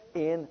Ghost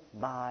in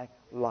my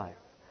life.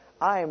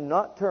 I am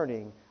not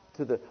turning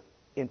to the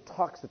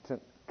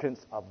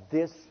intoxicants of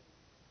this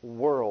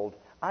world.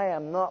 I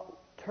am not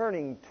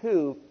turning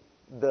to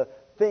the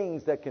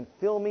things that can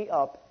fill me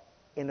up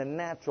in the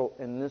natural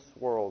in this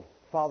world.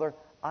 Father,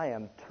 I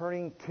am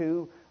turning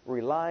to,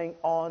 relying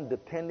on,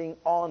 depending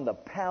on the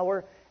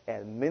power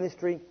and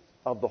ministry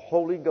of the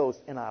Holy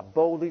Ghost. And I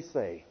boldly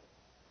say,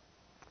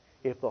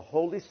 if the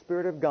Holy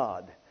Spirit of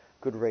God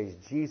could raise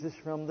Jesus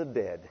from the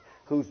dead,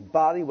 whose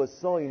body was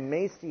so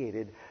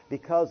emaciated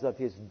because of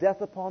His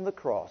death upon the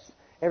cross,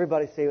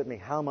 everybody say with me,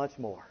 how much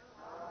more?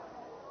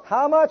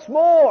 How much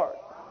more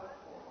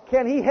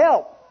can He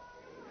help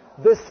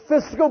this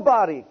physical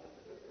body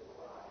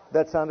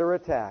that's under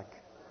attack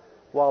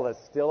while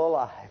it's still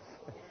alive?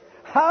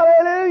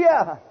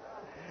 Hallelujah!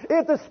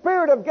 If the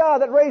Spirit of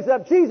God that raised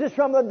up Jesus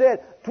from the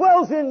dead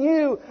dwells in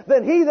you,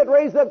 then He that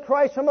raised up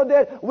Christ from the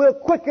dead will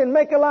quicken,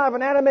 make alive,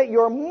 and animate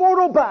your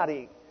mortal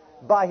body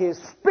by His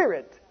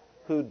Spirit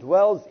who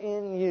dwells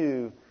in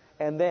you.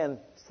 And then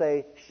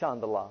say,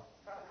 Chandala.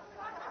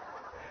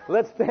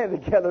 Let's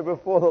stand together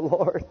before the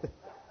Lord.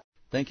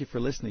 Thank you for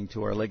listening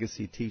to our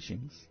legacy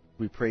teachings.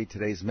 We pray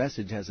today's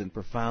message has a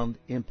profound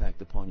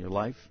impact upon your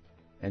life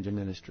and your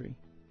ministry.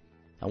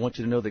 I want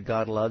you to know that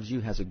God loves you,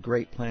 has a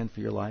great plan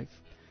for your life.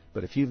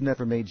 But if you've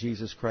never made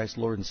Jesus Christ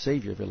Lord and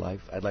Savior of your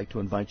life, I'd like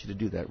to invite you to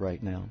do that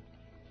right now.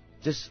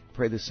 Just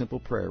pray this simple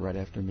prayer right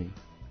after me.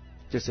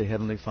 Just say,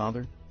 Heavenly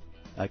Father,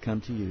 I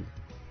come to you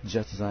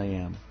just as I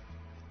am,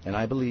 and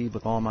I believe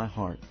with all my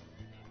heart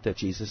that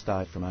Jesus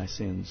died for my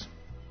sins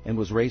and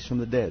was raised from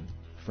the dead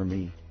for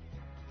me.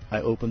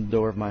 I open the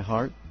door of my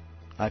heart.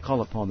 I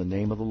call upon the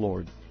name of the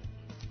Lord.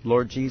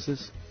 Lord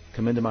Jesus,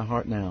 come into my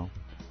heart now.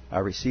 I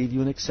receive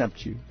you and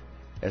accept you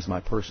as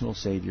my personal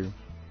Savior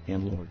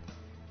and Lord.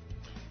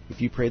 If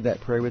you prayed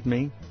that prayer with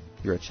me,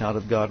 you're a child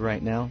of God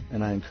right now,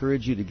 and I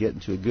encourage you to get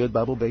into a good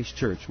Bible-based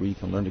church where you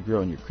can learn to grow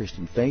in your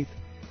Christian faith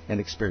and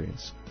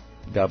experience.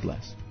 God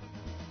bless.